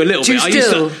still do a little bit.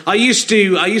 I used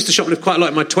to shoplift quite a lot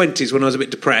in my 20s when I was a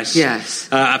bit depressed. Yes.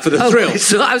 For the thrill.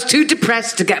 So I was too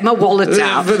depressed to get my wallet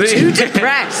out. Too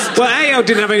depressed. Well, A, I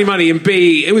didn't have any money, and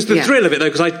B, it was the thrill of it,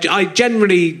 though, because I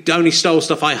generally only stole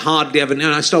stuff I hardly ever... And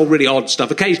I stole really odd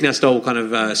stuff. Occasionally I stole kind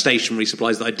of stationery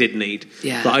supplies that I did need.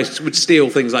 Yeah. But I would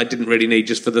steal things I didn't really need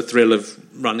just for the thrill of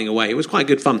running away. It was quite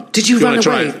good fun. Did you run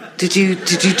away? Did you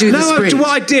do the sprint? No, what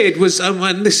I did was,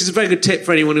 and this is a very good tip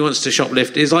for anyone who wants to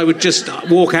shoplift, is I would just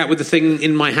walk out with the thing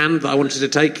in my hand that I wanted to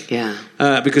take. Yeah.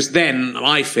 Because then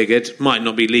I figured, might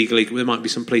not be legally, there might be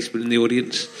some policemen in the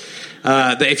audience,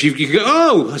 that if you go,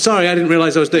 oh, sorry, I didn't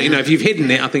realise I was doing... if you've hidden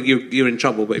it, I think you're in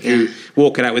trouble. But if you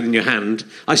walk it out within your hand...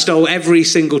 I stole every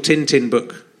single Tintin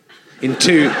book in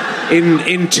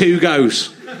two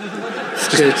goes.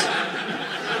 It's good.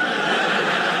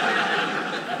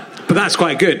 But that's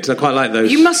quite good. I quite like those.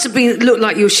 You must have looked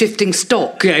like you were shifting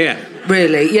stock. Yeah.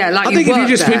 Really? Yeah, like I think if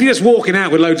you're just walking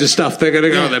out with loads of stuff, they're going to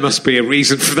go, oh, there must be a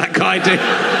reason for that guy doing.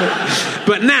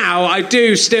 But now I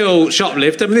do still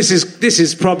shoplift. I mean, this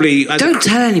is probably... Don't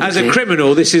tell anybody. As a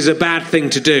criminal, this is a bad thing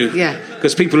to do. Yeah.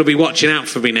 Because people will be watching out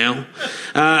for me now.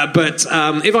 But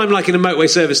if I'm like in a motorway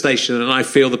service station and I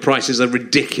feel the prices are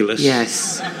ridiculous...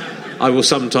 Yes. I will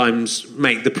sometimes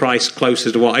make the price closer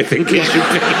to what I think it should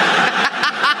be.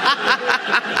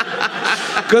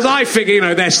 Because I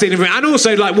figure, they're stealing from it. And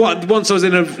also, once I was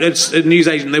in a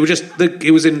newsagent, they were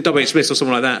it was in W.H. Smith or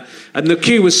something like that, and the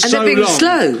queue was so long. And they're being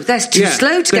slow. They're too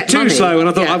slow to get money. They're too slow, and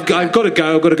I thought, I've got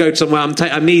to go somewhere.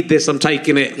 I need this, I'm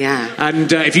taking it. Yeah. And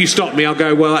if you stop me, I'll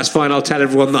go, well, that's fine, I'll tell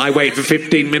everyone that I wait for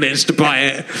 15 minutes to buy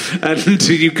it, and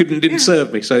you didn't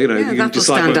serve me. So, you can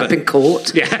decide stand up in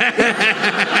court.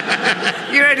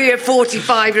 Yeah. You're only a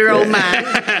 45-year-old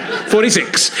man.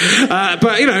 46.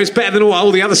 But, it's better than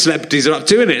all the other celebrities are up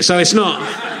to, isn't it? So it's not...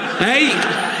 Hey?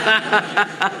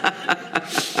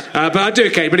 But I do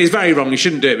okay, but it's very wrong. You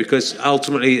shouldn't do it, because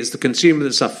ultimately it's the consumer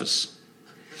that suffers.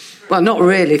 Well, not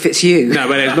really, if it's you. No,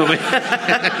 but it's not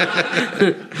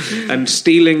me. And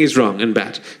stealing is wrong and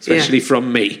bad, especially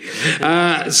from me.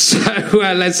 So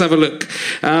let's have a look.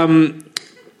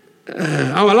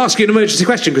 I'll ask you an emergency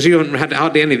question, because you haven't had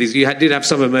hardly any of these. You did have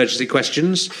some emergency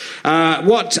questions.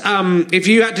 If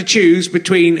you had to choose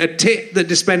between a tit that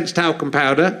dispensed talcum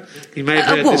powder... You may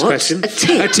have heard this question. A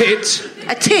tit? A tit.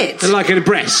 A tit? Like a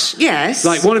breast. Yes.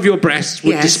 Like one of your breasts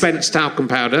would dispense talcum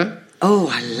powder. Oh,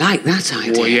 I like that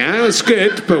idea. Well, yeah, that's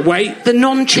good, but wait. The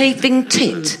non-chafing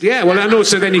tit. Yeah, well, and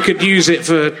also then you could use it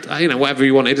for, whatever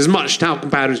you wanted. As much talcum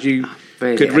powder as you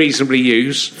could reasonably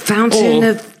use. Fountain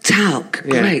of talc.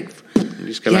 Yeah. Great.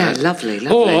 Just go out. Lovely.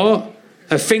 Or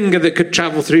a finger that could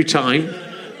travel through time.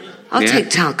 I'll take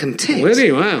talcum tit.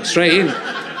 Really? Wow, straight in.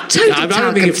 I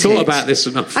don't think you've thought about this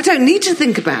enough. I don't need to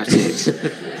think about it.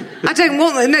 I don't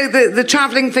want the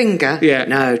travelling finger. Yeah.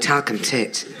 No, talcum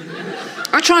tit.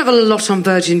 I travel a lot on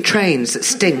Virgin trains that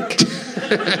stink.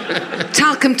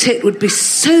 Talcum tit would be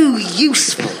so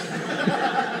useful.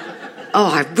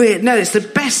 Oh, it's the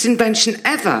best invention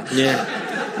ever.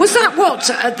 Yeah. Was that what?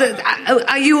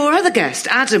 Are you our other guest,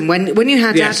 Adam, when you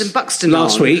had Adam Buxton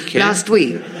last on? week? Yeah. Last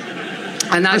week.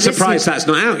 And I'm surprised that's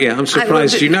not out yet. I'm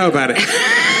surprised you know about it.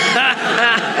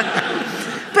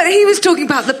 But he was talking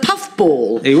about the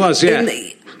puffball. He was, yeah.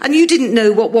 And you didn't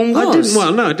know what one was. I didn't.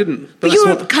 Well, no, I didn't. But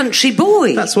you're a country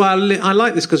boy. That's why I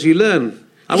like this, because you learn.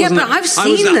 But I've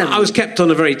seen them. I was kept on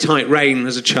a very tight rein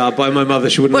as a child by my mother.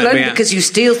 She wouldn't let me out. Well, only because you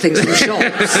steal things from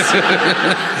shops.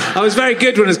 I was very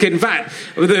good when I was a kid. In fact,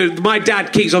 my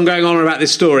dad keeps on going on about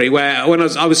this story where when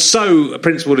I was so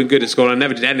principled and good at school, I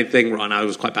never did anything wrong. I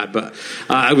was quite bad, but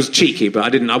I was cheeky, but I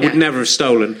would never have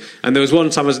stolen. And there was one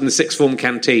time I was in the sixth form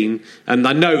canteen, and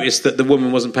I noticed that the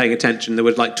woman wasn't paying attention. There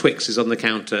were like Twixes on the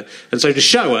counter. And so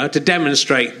to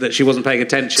demonstrate that she wasn't paying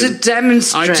attention...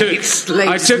 I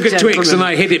took a Twix and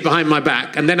I hid it behind my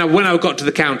back, and then when I got to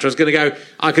the counter, I was going to go,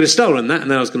 I could have stolen that,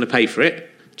 and then I was going to pay for it,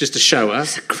 just to show her.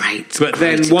 That's great. But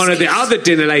then one of the other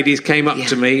dinner ladies came up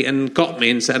to me and got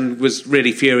me and was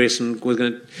really furious and was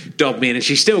going to dob me in, and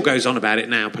she still goes on about it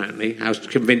now, apparently, how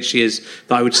convinced she is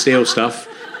that I would steal stuff.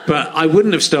 But I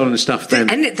wouldn't have stolen the stuff then.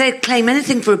 And they'd claim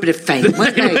anything for a bit of fame,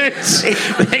 wouldn't they?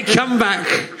 They come back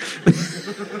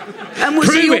And was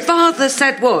Prove your it. father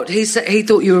said what? He said he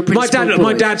thought you were a principal boy.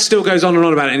 My dad still goes on and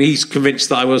on about it, and he's convinced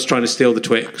that I was trying to steal the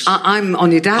Twix. I'm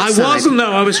on your dad's side. I wasn't,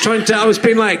 though. I was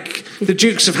being like the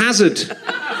Dukes of Hazzard.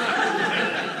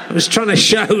 I was trying to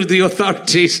show the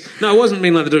authorities. No, I wasn't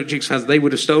being like the Dukes of Hazzard. They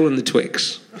would have stolen the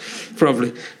Twix,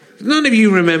 probably. None of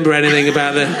you remember anything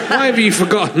about why have you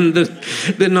forgotten the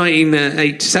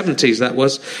 1970s that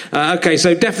was? Okay,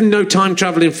 so definitely no time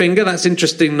travelling finger. That's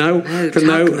interesting. No.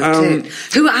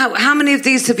 How many of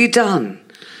these have you done?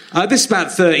 This is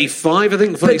about 35, I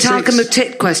think. 46. But talcum of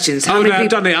tit questions. How many I've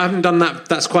done it. I haven't done that.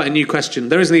 That's quite a new question.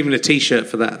 There isn't even a T-shirt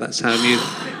for that. That's how new.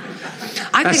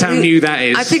 That's how new that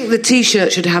is. I think the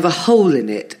T-shirt should have a hole in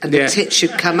it, and the tit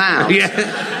should come out.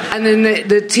 And then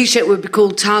the T-shirt would be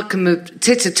called talcum of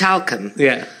tit of talcum.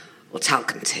 Yeah. Or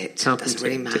talcum tit. Talcum doesn't tit,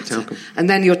 really matter. talcum. And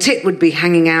then your tit would be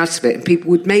hanging out of it, and people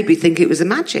would maybe think it was a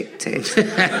magic tit.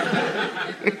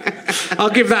 I'll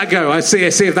give that a go. I see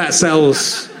if that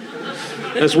sells.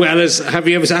 As well as have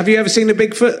you ever seen a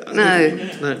Bigfoot?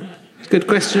 No. Good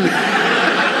question.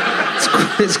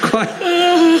 It's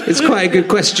quite a good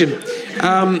question.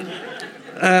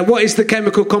 What is the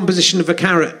chemical composition of a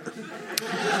carrot?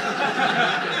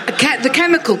 The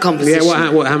chemical composition?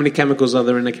 Yeah, how many chemicals are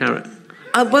there in a carrot?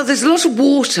 Well, there's a lot of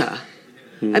water.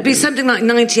 It'd be something like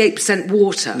 98%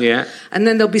 water. Yeah. And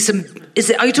then there'll be some...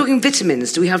 Are you talking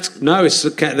vitamins? Do we have to... No, it's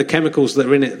the chemicals that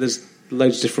are in it. There's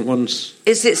loads of different ones.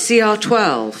 Is it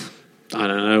CR12? I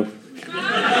don't know.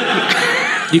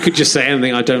 You could just say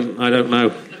anything. I don't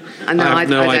know. I don't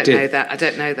know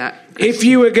that. If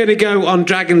you were going to go on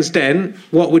Dragon's Den,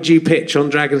 what would you pitch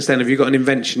on Dragon's Den? Have you got an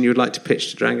invention you would like to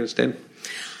pitch to Dragon's Den?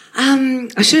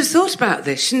 I should have thought about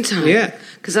this, shouldn't I? Yeah.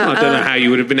 Because I don't know how you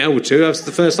would have been able to. That's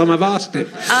the first time I've asked it.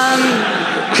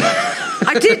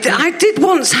 I did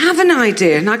once have an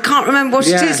idea, and I can't remember what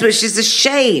it is, which is a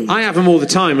shame. I have them all the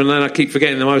time, and then I keep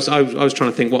forgetting them. I was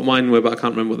trying to think what mine were, but I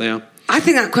can't remember what they are. I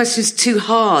think that question is too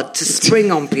hard to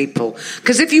spring on people.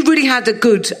 Because if you really had a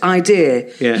good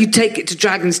idea, you'd take it to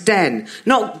Dragon's Den,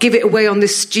 not give it away on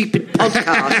this stupid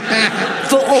podcast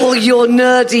for all your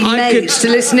nerdy mates to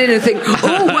listen in and think,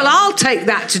 oh, well, I'll take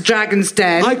that to Dragon's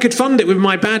Den. I could fund it with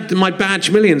my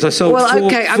badge millions. I sold four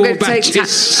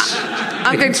badges.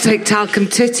 I'm going to take talcum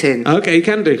tit in. Okay, you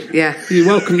can do. Yeah. You're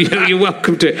welcome. You're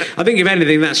welcome to it. I think, if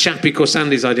anything, that's Shappy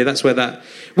Corsandi's idea. That's where that...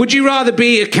 Would you rather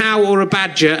be a cow or a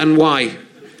badger, and why?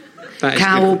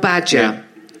 Cow or badger? Yeah.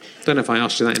 Don't know if I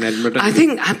asked you that in Edinburgh. I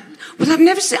think... I've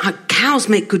never seen... cows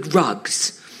make good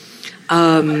rugs.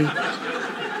 I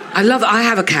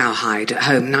have a cowhide at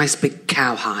home, nice big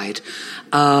cowhide.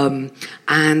 And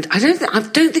I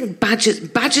don't think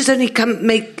badgers only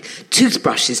make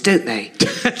toothbrushes, don't they?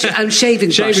 And shaving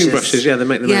brushes. Shaving brushes, yeah, they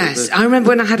make them. Yes, I remember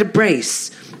when I had a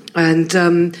brace, and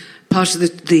part of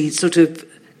the sort of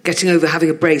getting over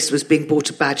having a brace was being bought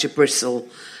a badger bristle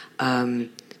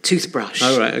toothbrush.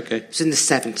 Oh, right, okay. It was in the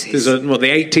 70s. The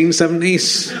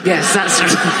 1870s? Yes, that's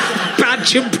right.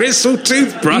 Badger bristle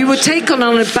toothbrush. You were taken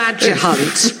on a badger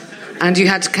hunt, and you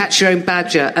had to catch your own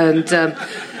badger and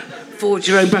forge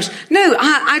your own brush. No,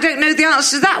 I don't know the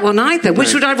answer to that one either. No.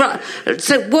 Which would I rather...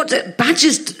 So what...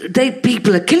 Badgers,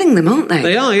 people are killing them, aren't they?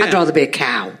 They are, yeah. I'd rather be a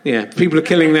cow. Yeah, people are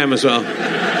killing them as well.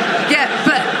 Yeah,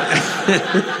 but...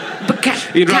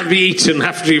 You'd rather be eaten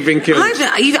after you've been killed.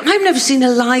 I've never seen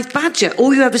a live badger.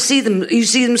 All you ever see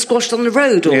them squashed on the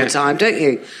road all the time, don't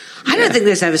you? I don't think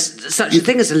there's ever such a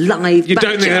thing as a live badger. You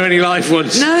don't think there are any live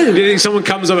ones? No. You think someone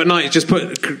comes up at night and just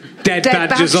put dead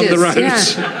badgers on the road?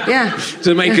 Yeah.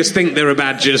 To make us think there are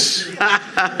badgers.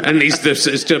 And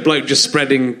it's a bloke just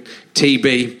spreading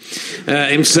TB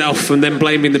himself and then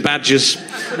blaming the badgers.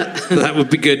 That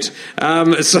would be good.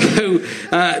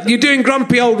 You're doing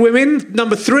Grumpy Old Women,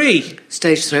 number 3.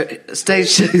 Stage 3,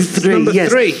 number yes.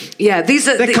 3. Yeah,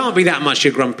 there can't be that much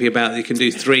you're grumpy about that you can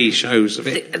do 3 shows of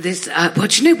it. Well,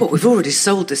 do you know what? We've already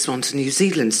sold this one to New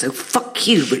Zealand, so fuck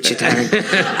you, Richard Herring.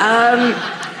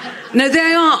 No,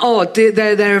 they are odd.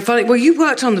 They're funny. Well, you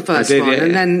worked on the first one,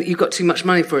 and then you got too much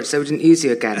money for it, so we didn't use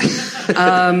you again. It's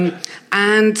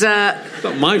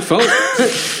not my fault.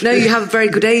 No, you have a very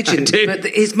good agent, but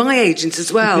he's my agent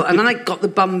as well, and I got the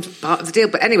bum part of the deal.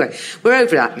 But anyway, we're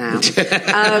over that now.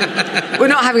 We're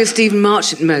not having a Stephen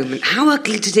Marchant moment. How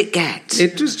ugly did it get?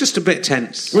 It was just a bit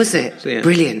tense. Was it? So, yeah.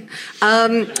 Brilliant.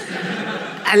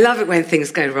 I love it when things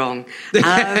go wrong.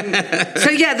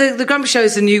 The Grumpy Show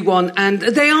is a new one, and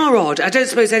they are odd. I don't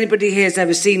suppose anybody here has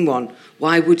ever seen one.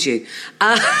 Why would you?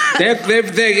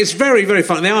 It's very, very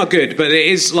fun. They are good, but it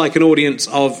is like an audience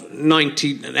of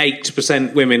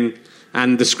 98% women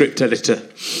and the script editor.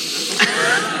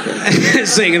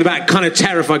 Sitting in the back, kind of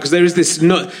terrified, because there is this.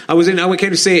 I came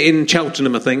to see it in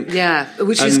Cheltenham, I think. Yeah,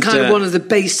 which is kind of one of the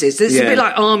bases. It's a bit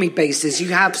like army bases. You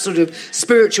have sort of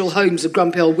spiritual homes of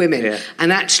grumpy old women,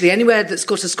 and actually anywhere that's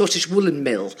got a Scottish woolen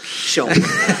mill shop,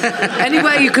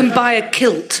 anywhere you can buy a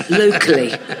kilt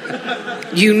locally,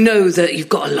 you know that you've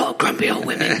got a lot of grumpy old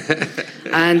women.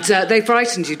 And they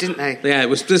frightened you, didn't they? Yeah, it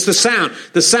was just the sound.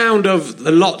 The sound of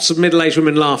lots of middle-aged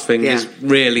women laughing is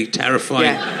really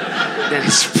terrifying. Yeah.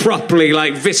 It's properly,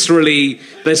 like, viscerally.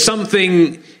 There's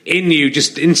something in you,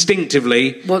 just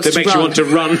instinctively, that makes you want to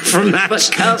run from that.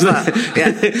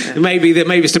 Maybe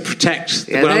it's to protect.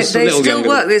 They still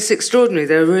work. It's extraordinary.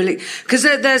 They're really, because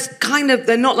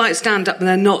they're not like stand-up, and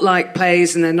they're not like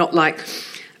plays, and they're not like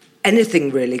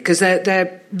anything really, because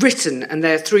they're written and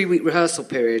they're a 3-week rehearsal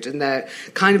period, and they're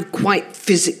kind of quite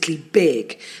physically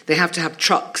big. They have to have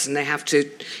trucks, and they have to,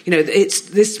 it's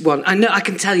this one. I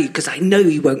can tell you, because I know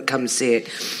you won't come see it.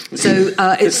 So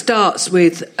it starts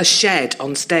with a shed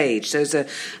on stage. So there's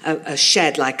a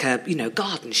shed, like a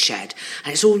garden shed,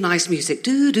 and it's all nice music.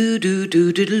 Do do do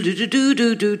do do do do do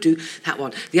do do do. That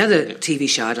one. The other TV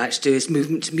show I'd like to do is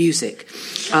Movement to Music.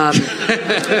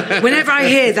 Whenever I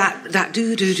hear that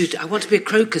do do do, I want to be a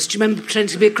crocus. Do you remember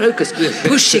pretending to be a crocus?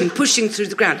 Pushing through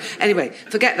the ground. Anyway,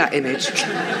 forget that image.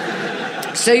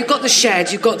 So you've got the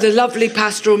shed, you've got the lovely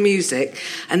pastoral music,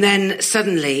 and then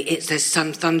suddenly there's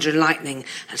some thunder and lightning,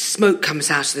 and smoke comes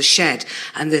out of the shed,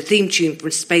 and the theme tune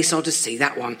from Space Odyssey,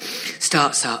 that one,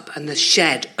 starts up, and the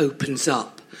shed opens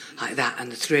up like that,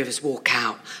 and the three of us walk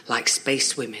out like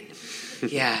space women.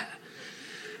 Yeah.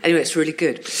 Anyway, it's really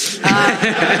good.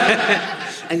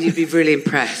 And you'd be really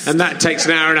impressed. And that takes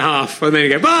an hour and a half, and then you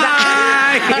go,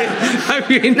 bye! Hope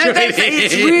you enjoyed it.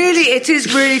 It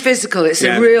is really physical.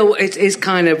 It is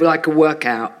kind of like a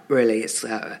workout, really. It's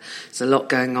a lot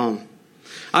going on.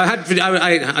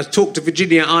 I talked to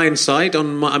Virginia Ironside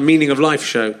on a Meaning of Life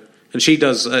show, and she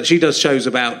does shows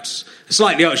about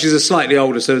she's slightly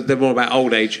older, so they're more about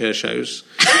old age her shows.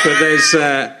 But there's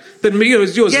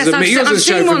yours is a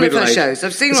show for middle age.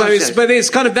 I've seen one of those shows. But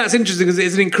it's kind of, that's interesting, because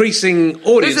it's an increasing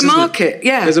audience. There's a market,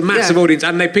 There's a massive audience,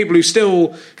 and they're people who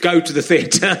still go to the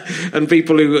theatre, and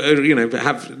people who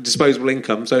have disposable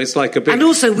income. So it's like a big. And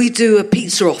also, we do a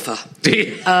pizza offer,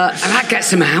 and that gets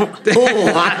them out.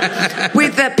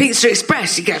 With Pizza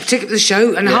Express, you get a ticket for the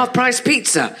show and half-price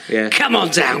pizza. Yeah. Come on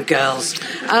down, girls.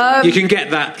 You can get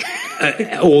that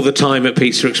all the time at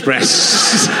Pizza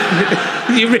Express.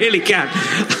 You really can.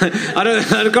 I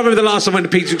can't remember the last time I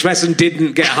went to Pizza Express and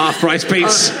didn't get half-price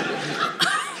pizza.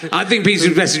 I think Pizza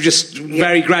Express have just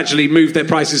very gradually moved their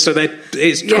prices so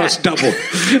it's cost double.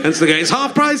 And so they go, it's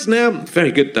half price now.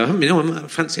 Very good, though. I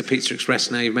fancy a Pizza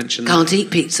Express now you've mentioned that. Can't eat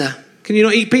pizza. Can you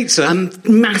not eat pizza? I'm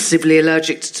massively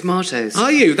allergic to tomatoes.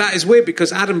 Are you? That is weird,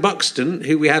 because Adam Buxton,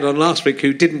 who we had on last week,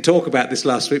 who didn't talk about this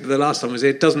last week, but the last time I was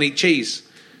here, doesn't eat cheese.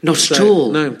 Not at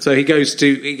all. No. So if he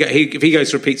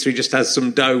goes for a pizza, he just has some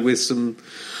dough with some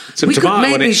tomato on it. We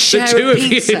could maybe share a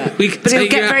pizza, but it'll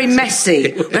get very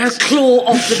messy. They'll claw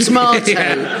off the tomato.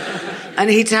 And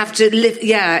he'd have to lift.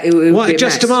 Yeah, it would be a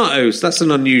just mess. Tomatoes? That's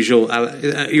an unusual. Are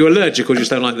you allergic, or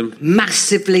just don't like them?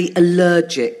 Massively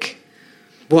allergic.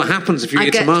 What happens if you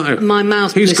eat a tomato? My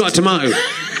mouth. Who's got a tomato?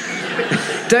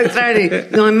 Don't throw any.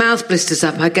 My mouth blisters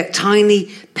up. I get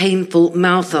tiny, painful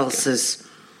mouth ulcers.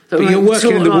 But you're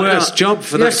working in the worst job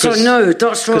for that. Yes, I know.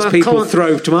 That's why because people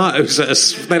throw tomatoes at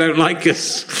us. They don't like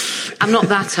us. I'm not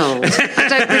that old. I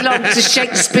don't belong to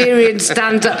Shakespearean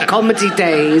stand-up comedy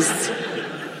days.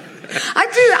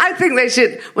 I think they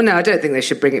should. Well, no, I don't think they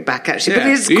should bring it back, actually. But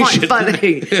it's quite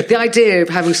funny. The idea of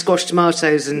having squashed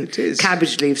tomatoes and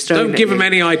cabbage leaves thrown. Don't give them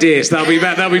any ideas. They'll be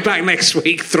back next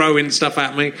week throwing stuff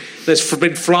at me. There's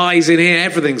been flies in here.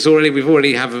 We've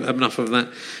already have enough of that.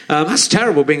 That's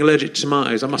terrible, being allergic to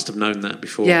tomatoes. I must have known that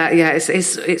before. Yeah. It's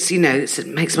it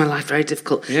makes my life very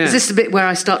difficult. Yeah. Is this the bit where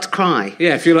I start to cry?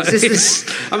 Yeah, if you're like,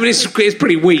 it's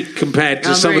pretty weak compared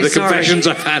to some of the confessions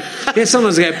I've had. Yeah,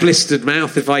 sometimes I get blistered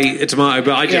mouth if I eat a tomato,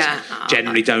 but I just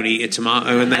generally don't eat a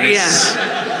tomato, and then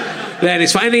then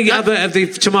it's for any other of the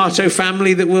tomato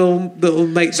family that will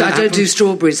make that I don't do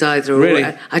strawberries either. Really?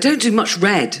 I don't do much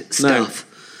red stuff.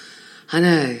 No. I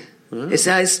know.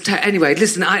 Anyway,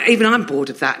 listen, even I'm bored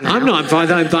of that now. I'm not.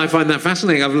 I find that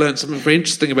fascinating. I've learned something very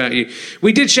interesting about you.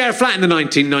 We did share a flat in the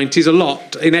 1990s a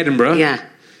lot in Edinburgh. Yeah.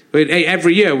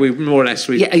 Every year, we more or less.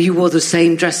 Yeah, you wore the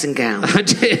same dressing gown. I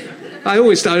did.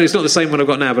 It's not the same one I've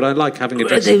got now, but I like having a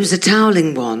dressing. There was a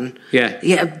toweling one. Yeah.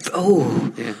 Yeah.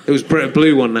 Oh. Yeah. It was a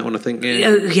blue one, that one, I think.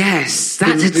 Yeah. Yes,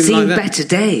 that had seen better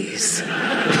days.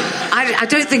 I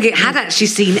don't think it had actually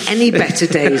seen any better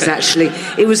days, actually.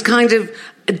 It was kind of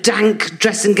a dank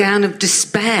dressing gown of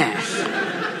despair.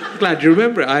 Glad you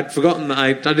remember it. I had forgotten that.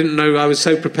 I didn't know. I was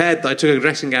so prepared that I took a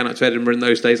dressing gown up to Edinburgh in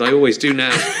those days. I always do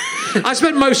now. I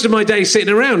spent most of my day sitting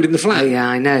around in the flat. Oh, yeah,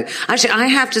 I know. Actually, I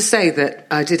have to say that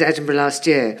I did Edinburgh last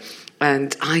year,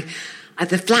 and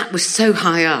the flat was so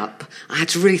high up, I had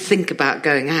to really think about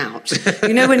going out.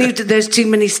 You know, when there's too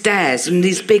many stairs in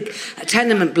these big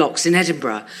tenement blocks in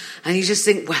Edinburgh, and you just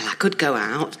think, well, I could go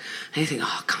out. And you think,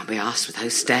 oh, I can't be arsed with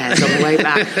those stairs on the way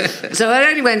back. So I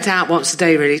only went out once a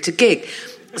day, really, to gig.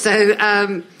 So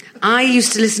I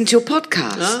used to listen to your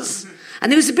podcasts. Oh.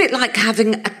 And it was a bit like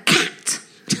having a cat.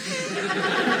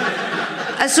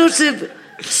 A sort of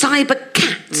cyber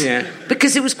cat. Yeah.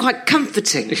 Because it was quite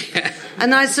comforting. Yeah.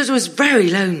 And I sort of was very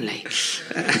lonely.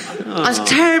 I was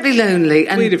terribly lonely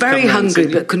and very hungry,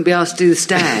 but couldn't be asked to do the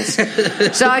stairs.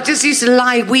 So I just used to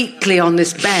lie weakly on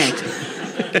this bed.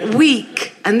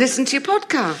 Weak. And listen to your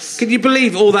podcasts. Can you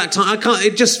believe all that time? I can't.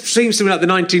 It just seems to me like the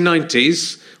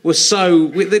 1990s was so...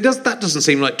 That doesn't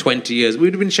seem like 20 years.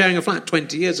 We'd have been sharing a flat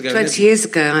 20 years ago. 20 years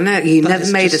ago, I know. You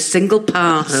never made a single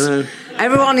pass. I know.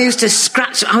 Everyone used to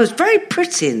scratch... I was very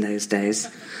pretty in those days.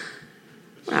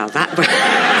 Well, that...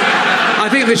 I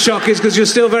think the shock is because you're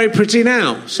still very pretty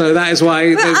now. So that is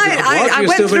why... I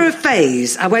went through a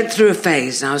phase. I went through a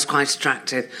phase and I was quite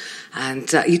attractive.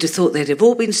 And you'd have thought they'd have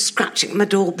all been scratching at my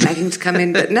door, begging to come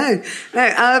in, but no.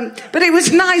 But it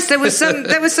was nice. There was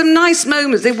some nice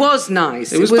moments. It was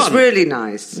nice. It was fun. Really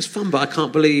nice. It was fun, but I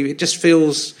can't believe it. Just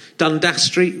feels Dundas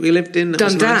Street we lived in. That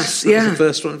was nice. That was the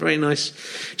first one. Very nice.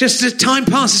 Just as time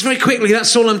passes very quickly.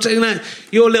 That's all I'm telling you.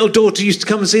 Your little daughter used to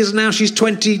come and see us. Now she's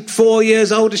 24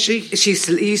 years old. Is she? She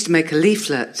used to make a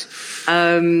leaflet.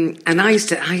 And I used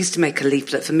to make a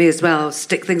leaflet for me as well,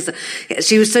 stick things.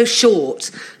 She was so short,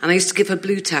 and I used to give her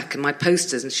blue tack and my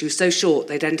posters, and she was so short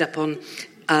they'd end up on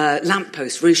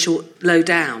lampposts, really short, low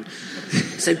down.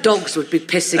 So dogs would be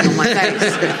pissing on my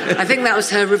face. I think that was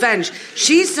her revenge.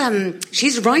 She's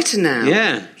a writer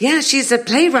now. Yeah, she's a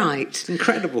playwright. It's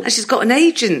incredible. And she's got an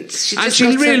agent. She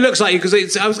really looks like you,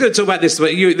 because I was going to talk about this,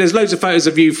 but there's loads of photos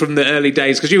of you from the early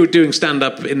days, because you were doing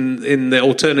stand-up in the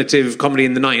alternative comedy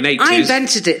in the 1980s. I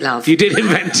invented it, love. You did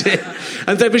invent it.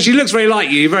 But she looks very like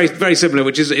you, very, very similar,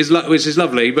 which is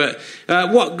lovely. But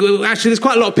actually, there's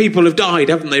quite a lot of people have died,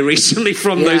 haven't they, recently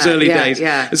from those early days?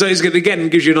 Yeah. And so it again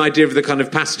gives you an idea of the kind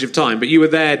of passage of time. But you were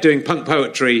there doing punk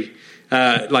poetry,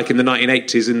 like in the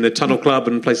 1980s, in the Tunnel Club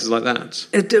and places like that.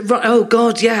 Oh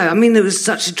God, yeah. I mean, there was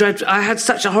such a dread. I had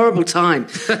such a horrible time.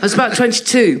 I was about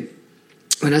 22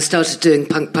 when I started doing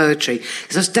punk poetry,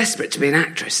 because I was desperate to be an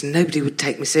actress, and nobody would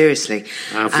take me seriously.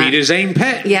 Our feeder's aim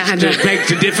pet. Yeah, beg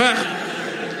to differ.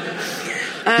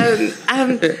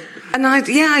 And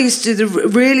I used to do the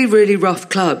really, really rough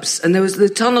clubs. And the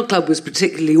Tunnel Club was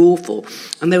particularly awful.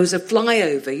 And there was a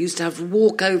flyover. You used to have to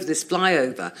walk over this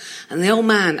flyover. And the old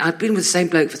man, I'd been with the same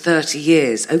bloke for 30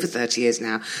 years, over 30 years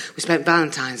now. We spent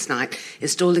Valentine's night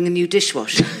installing a new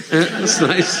dishwasher. That's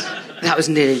nice. That was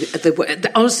nearly...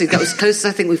 honestly, that was the closest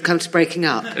I think we've come to breaking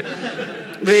up.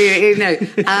 Really, you know.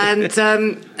 And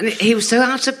he was so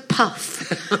out of puff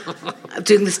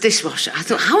doing this dishwasher. I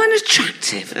thought, how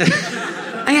unattractive.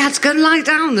 I had to go and lie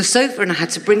down on the sofa, and I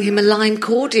had to bring him a lime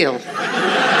cordial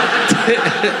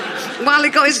while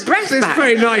he got his breath back. It's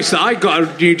very nice that I got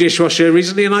a new dishwasher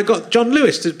recently, and I got John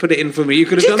Lewis to put it in for me. You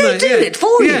could have done that. Did they do it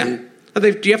for you? Yeah.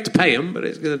 You have to pay him, but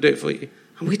it's going to do it for you.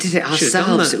 And we did it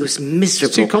ourselves. It was miserable.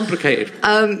 It's too complicated.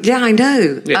 Yeah, I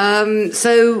know. Yeah.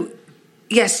 So...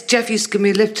 Yes, Jeff used to give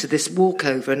me a lift to this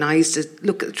walkover, and I used to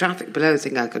look at the traffic below and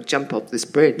think I could jump off this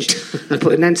bridge and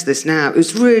put an end to this now. It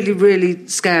was really, really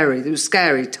scary. It was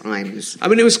scary times. I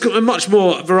mean, it was a much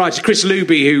more variety. Chris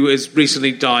Luby, who has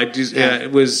recently died,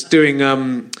 was doing...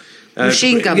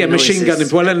 machine gun noises. Machine gun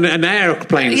and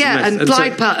airplanes. Yeah, and fly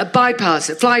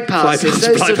passes. Those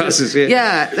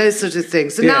sort of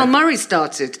things. And Al Murray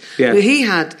started. Yeah. He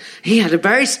had a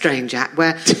very strange act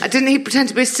where didn't he pretend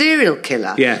to be a serial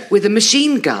killer with a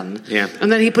machine gun? Yeah. And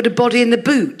then he put a body in the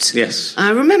boot. Yes. And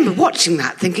I remember watching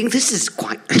that, thinking this is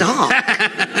quite dark.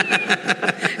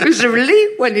 It was a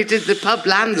relief when he did the pub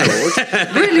landlord.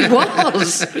 It really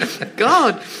was.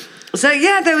 God. So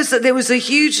there was a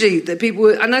hugely that people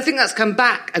were, and I think that's come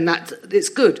back, and that it's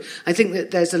good. I think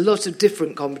that there's a lot of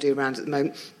different comedy around at the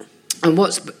moment, and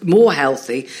what's more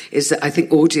healthy is that I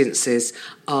think audiences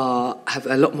have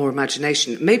a lot more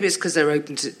imagination. Maybe it's because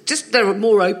they're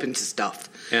more open to stuff.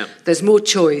 Yeah. There's more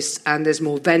choice and there's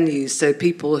more venues, so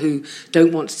people who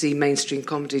don't want to see mainstream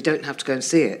comedy don't have to go and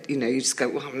see it. You know, you just go,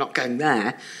 well, I'm not going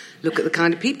there. Look at the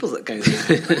kind of people that go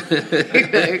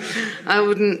there. I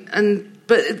wouldn't.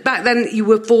 But back then, you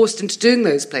were forced into doing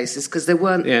those places because there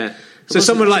weren't So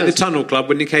someone like the Tunnel Club,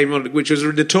 when you came on, which was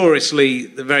notoriously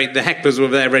the hecklers were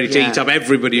there ready to eat up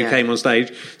everybody who came on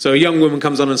stage. So a young woman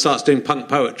comes on and starts doing punk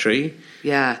poetry.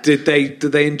 Yeah. Did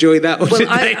they enjoy that, or did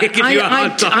they give you a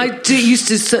hard time? I used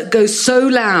to go so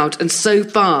loud and so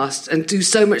fast and do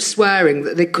so much swearing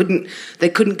that they couldn't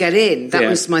get in. That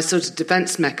was my sort of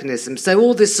defence mechanism. So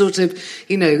all this sort of,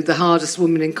 the hardest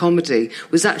woman in comedy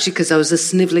was actually because I was a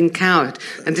snivelling coward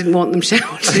and didn't want them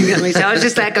shouting at me. So I was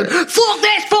just there going, fork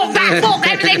this, fork that, fork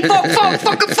everything, fork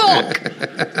and fork.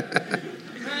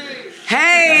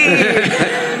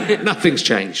 Hey! Nothing's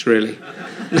changed, really.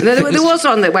 There was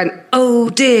one that went, oh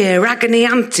dear, agony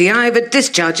auntie, I have a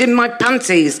discharge in my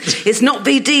panties. It's not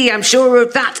VD, I'm sure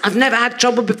of that. I've never had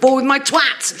trouble before with my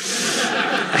twat.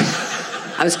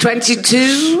 I was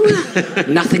 22.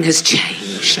 Nothing has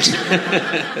changed.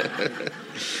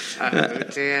 Oh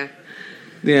dear.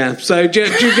 Yeah, so do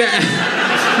you get...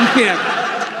 yeah.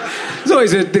 There's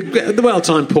always the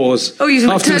well-timed pause. Oh, you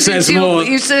often says more.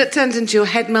 You turned into your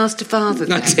headmaster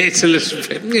father. I did a little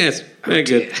bit. Yes, very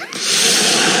good.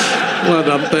 Well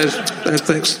done.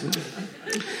 Thanks.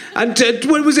 And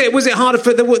what was it? Was it harder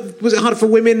for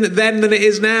women then than it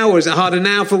is now, or is it harder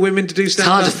now for women to do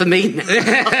stand-up? It's harder for me now.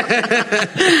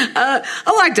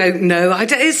 I don't know. I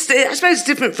suppose it's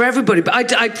different for everybody,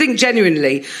 but I think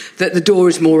genuinely that the door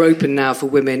is more open now for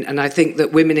women, and I think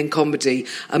that women in comedy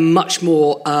are much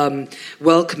more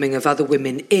welcoming of other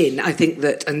women in. I think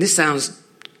that, and this sounds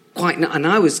and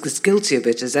I was as guilty of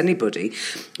it as anybody,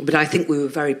 but I think we were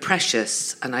very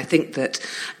precious, and I think that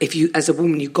if you, as a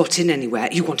woman, you got in anywhere,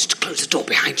 you wanted to close the door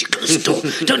behind you, close the door,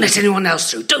 don't let anyone else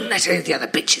through, don't let any of the other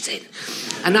bitches in.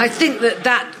 And I think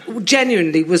that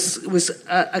genuinely was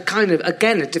a kind of,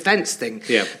 again, a defence thing,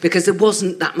 because there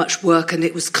wasn't that much work, and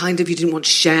it was kind of, you didn't want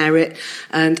to share it,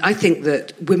 and I think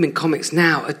that women comics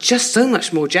now are just so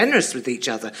much more generous with each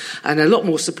other, and a lot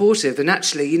more supportive, and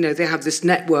actually, they have this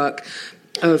network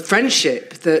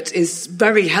friendship that is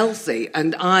very healthy,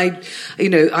 and I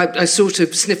sort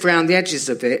of sniff around the edges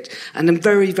of it, and I'm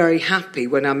very, very happy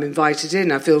when I'm invited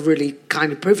in. I feel really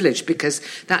kind of privileged because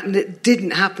that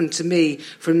didn't happen to me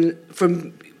from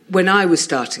when I was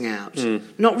starting out.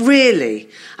 Not really.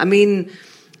 I mean,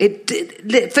 it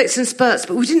fits and spurts,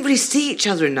 but we didn't really see each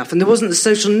other enough, and there wasn't the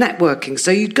social networking, so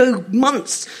you'd go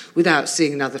months without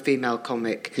seeing another female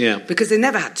comic, because they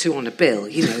never had two on a bill.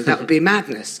 That would be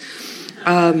madness.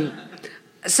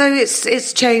 So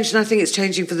it's changed, and I think it's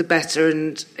changing for the better,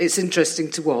 and it's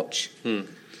interesting to watch.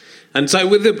 And so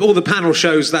with all the panel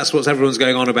shows, that's what everyone's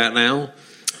going on about now.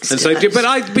 Still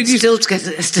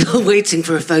waiting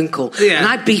for a phone call, and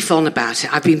I beef on about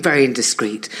it. I've been very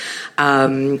indiscreet.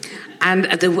 And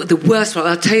the worst one,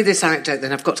 I'll tell you this anecdote,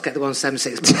 then I've got to get the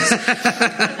 176 plus.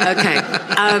 Okay.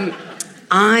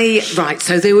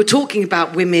 So they were talking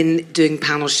about women doing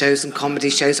panel shows and comedy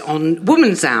shows on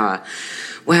Woman's Hour.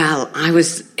 Well, I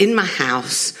was in my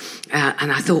house and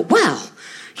I thought, well,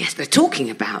 yes, they're talking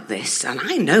about this and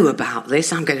I know about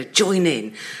this, I'm going to join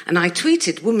in. And I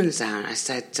tweeted Woman's Hour and I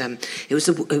said, it was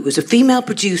a female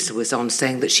producer was on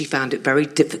saying that she found it very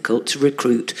difficult to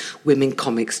recruit women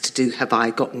comics to do Have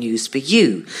I Got News For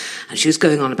You? And she was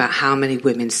going on about how many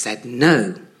women said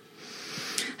no.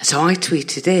 So I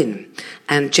tweeted in,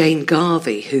 and Jane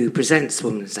Garvey, who presents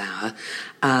Woman's Hour,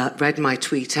 read my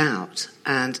tweet out,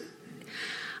 and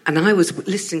I was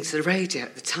listening to the radio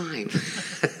at the time,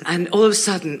 and all of a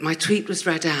sudden my tweet was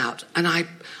read out, and I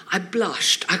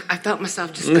blushed. I felt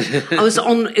myself just. I was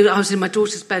in my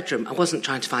daughter's bedroom. I wasn't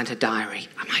trying to find her diary.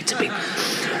 I might have been.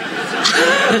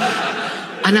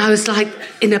 And I was like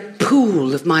in a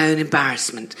pool of my own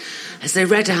embarrassment as they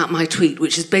read out my tweet,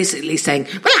 which is basically saying,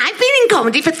 well, I've been in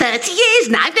comedy for 30 years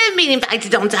now. I've never been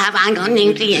invited on to Have I Got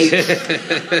News For You.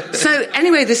 So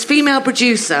anyway, this female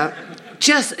producer,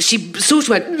 she sort of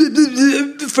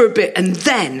went for a bit, and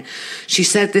then she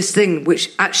said this thing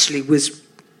which actually was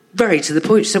very to the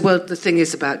point. She said, well, the thing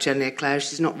is about Jenny Eclair,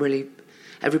 she's not really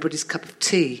everybody's cup of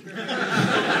tea.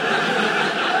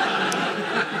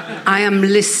 I am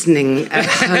listening at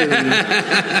home.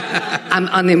 I'm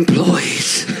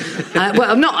unemployed. Well,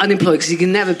 I'm not unemployed because you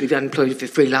can never be unemployed if you're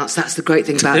freelance. That's the great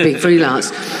thing about being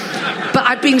freelance. But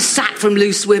I've been sacked from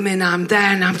Loose Women. I'm there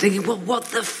and I'm thinking, well, what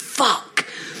the fuck?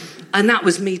 And that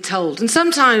was me told. And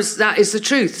sometimes that is the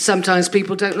truth. Sometimes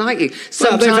people don't like you.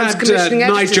 Sometimes they've had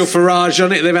Nigel Farage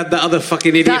on it. They've had that other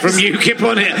fucking idiot from UKIP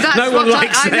on it. No one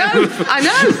likes them. I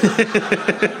know.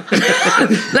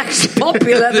 Less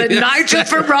popular than Nigel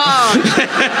Farage.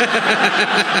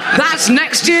 That's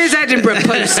next year's Edinburgh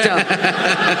poster.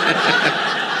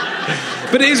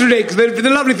 But it is ridiculous. The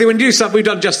lovely thing when you do stuff, we've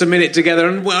done Just a Minute together,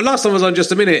 and last time I was on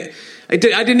Just a Minute, It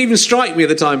didn't even strike me at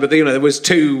the time, but there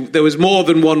was more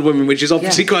than one woman, which is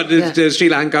obviously quite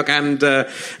Sheila Hancock and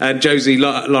Josie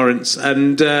Lawrence,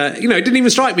 and it didn't even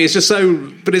strike me. It's just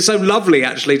but it's so lovely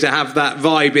actually to have that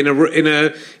vibe in a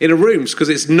room, because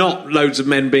it's not loads of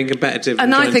men being competitive.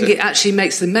 And I think it actually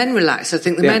makes the men relax. I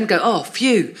think the men go, oh,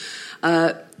 phew.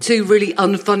 Two really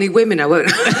unfunny women. I won't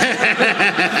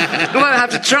have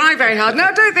to try very hard. No,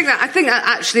 I don't think that. I think that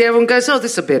actually everyone goes, oh,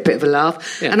 this will be a bit of a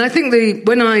laugh. Yeah. And I think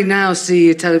when I now see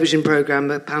a television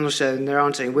programme, a panel show, and there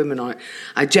aren't any women on it,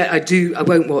 I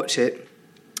won't watch it.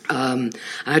 And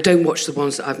I don't watch the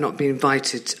ones that I've not been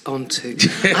invited onto.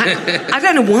 I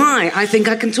don't know why. I think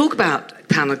I can talk about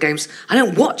panel games. I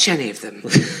don't watch any of them.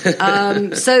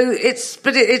 So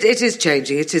it is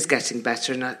changing. It is getting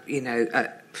better, and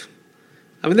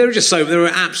I mean, there are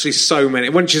absolutely so many.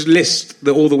 Once you list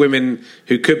all the women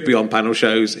who could be on panel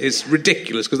shows, it's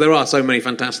ridiculous, because there are so many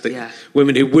fantastic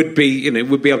women who would be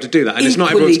able to do that. And it's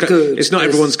not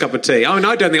everyone's cup of tea. I mean,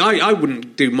 I don't think I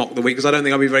wouldn't do Mock the Week, because I don't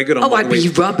think I'd be very good on Mock the Week.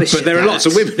 I'd be rubbish. But there are lots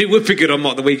of women who would be good on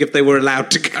Mock the Week if they were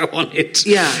allowed to go on it.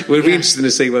 Yeah, it would be interesting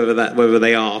to see whether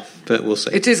they are, but we'll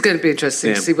see. It is going to be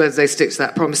interesting to see whether they stick to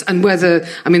that promise, and whether,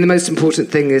 I mean, the most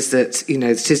important thing is that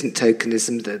it isn't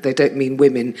tokenism, that they don't mean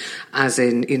women as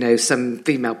in some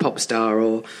female pop star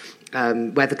or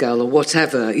weather girl or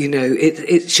whatever.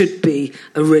 It should be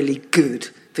a really good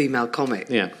female comic.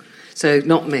 Yeah. So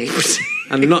not me.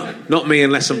 And not me,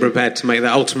 unless I'm prepared to make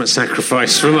that ultimate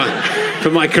sacrifice for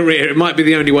my career. It might be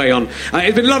the only way on.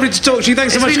 It's been lovely to talk to you.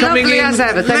 Thanks so much for coming in. As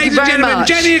ever. Thank you very much.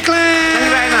 Jenny Eclair. Thank you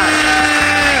very much.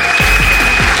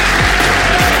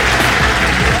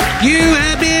 You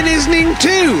have been listening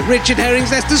to Richard Herring's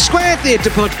Leicester Square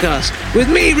Theatre podcast with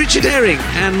me, Richard Herring,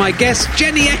 and my guest,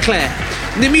 Jenny Eclair.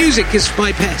 The music is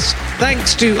by Pest.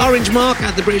 Thanks to Orange Mark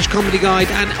at the British Comedy Guide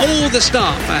and all the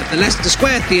staff at the Leicester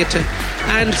Square Theatre.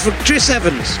 And for Tris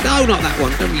Evans. No, not that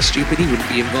one. Don't be stupid. He wouldn't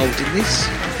be involved in this.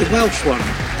 The Welsh one.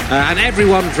 And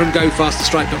everyone from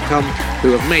GoFasterStripe.com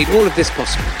who have made all of this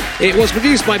possible. It was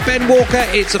produced by Ben Walker.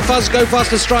 It's a Fuzz, Go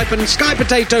Faster Stripe and Sky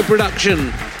Potato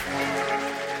production.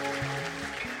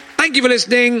 Thank you for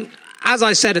listening. As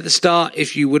I said at the start,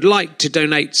 if you would like to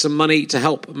donate some money to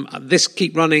help this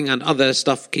keep running and other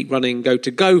stuff keep running, go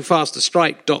to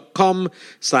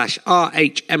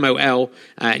gofasterstripe.com/RHMOL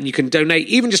and you can donate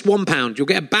even just £1. You'll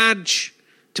get a badge.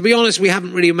 To be honest, we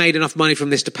haven't really made enough money from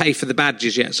this to pay for the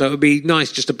badges yet, so it would be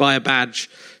nice just to buy a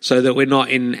badge so that we're not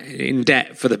in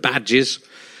debt for the badges.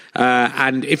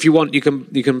 And if you want, you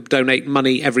can donate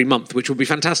money every month, which would be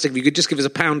fantastic. If you could just give us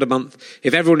 £1 a month.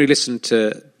 If everyone who listened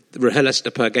to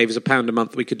RHLSTP gave us £1 a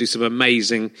month, we could do some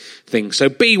amazing things. So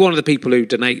be one of the people who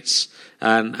donates,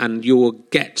 and you will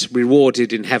get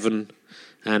rewarded in heaven,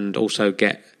 and also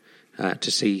get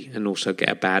to see and also get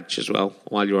a badge as well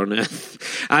while you're on Earth.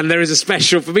 And there is a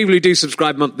special, for people who do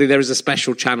subscribe monthly, there is a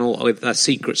special channel with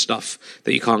secret stuff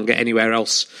that you can't get anywhere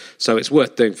else. So it's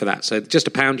worth doing for that. So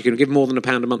just £1, you can give more than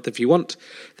 £1 a month if you want.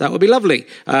 That would be lovely.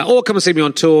 Or come and see me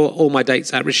on tour. All my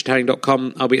dates at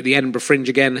richardherring.com. I'll be at the Edinburgh Fringe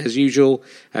again, as usual.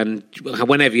 And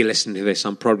whenever you listen to this,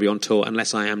 I'm probably on tour,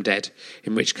 unless I am dead.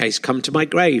 In which case, come to my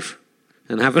grave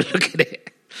and have a look at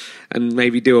it. And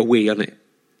maybe do a wee on it.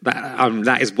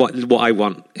 That is what I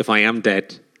want. If I am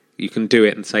dead, you can do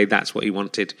it and say that's what you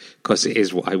wanted, because it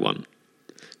is what I want.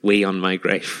 Wee on my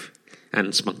grave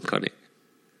and spunk on it.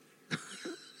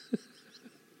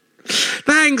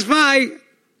 Thanks, bye.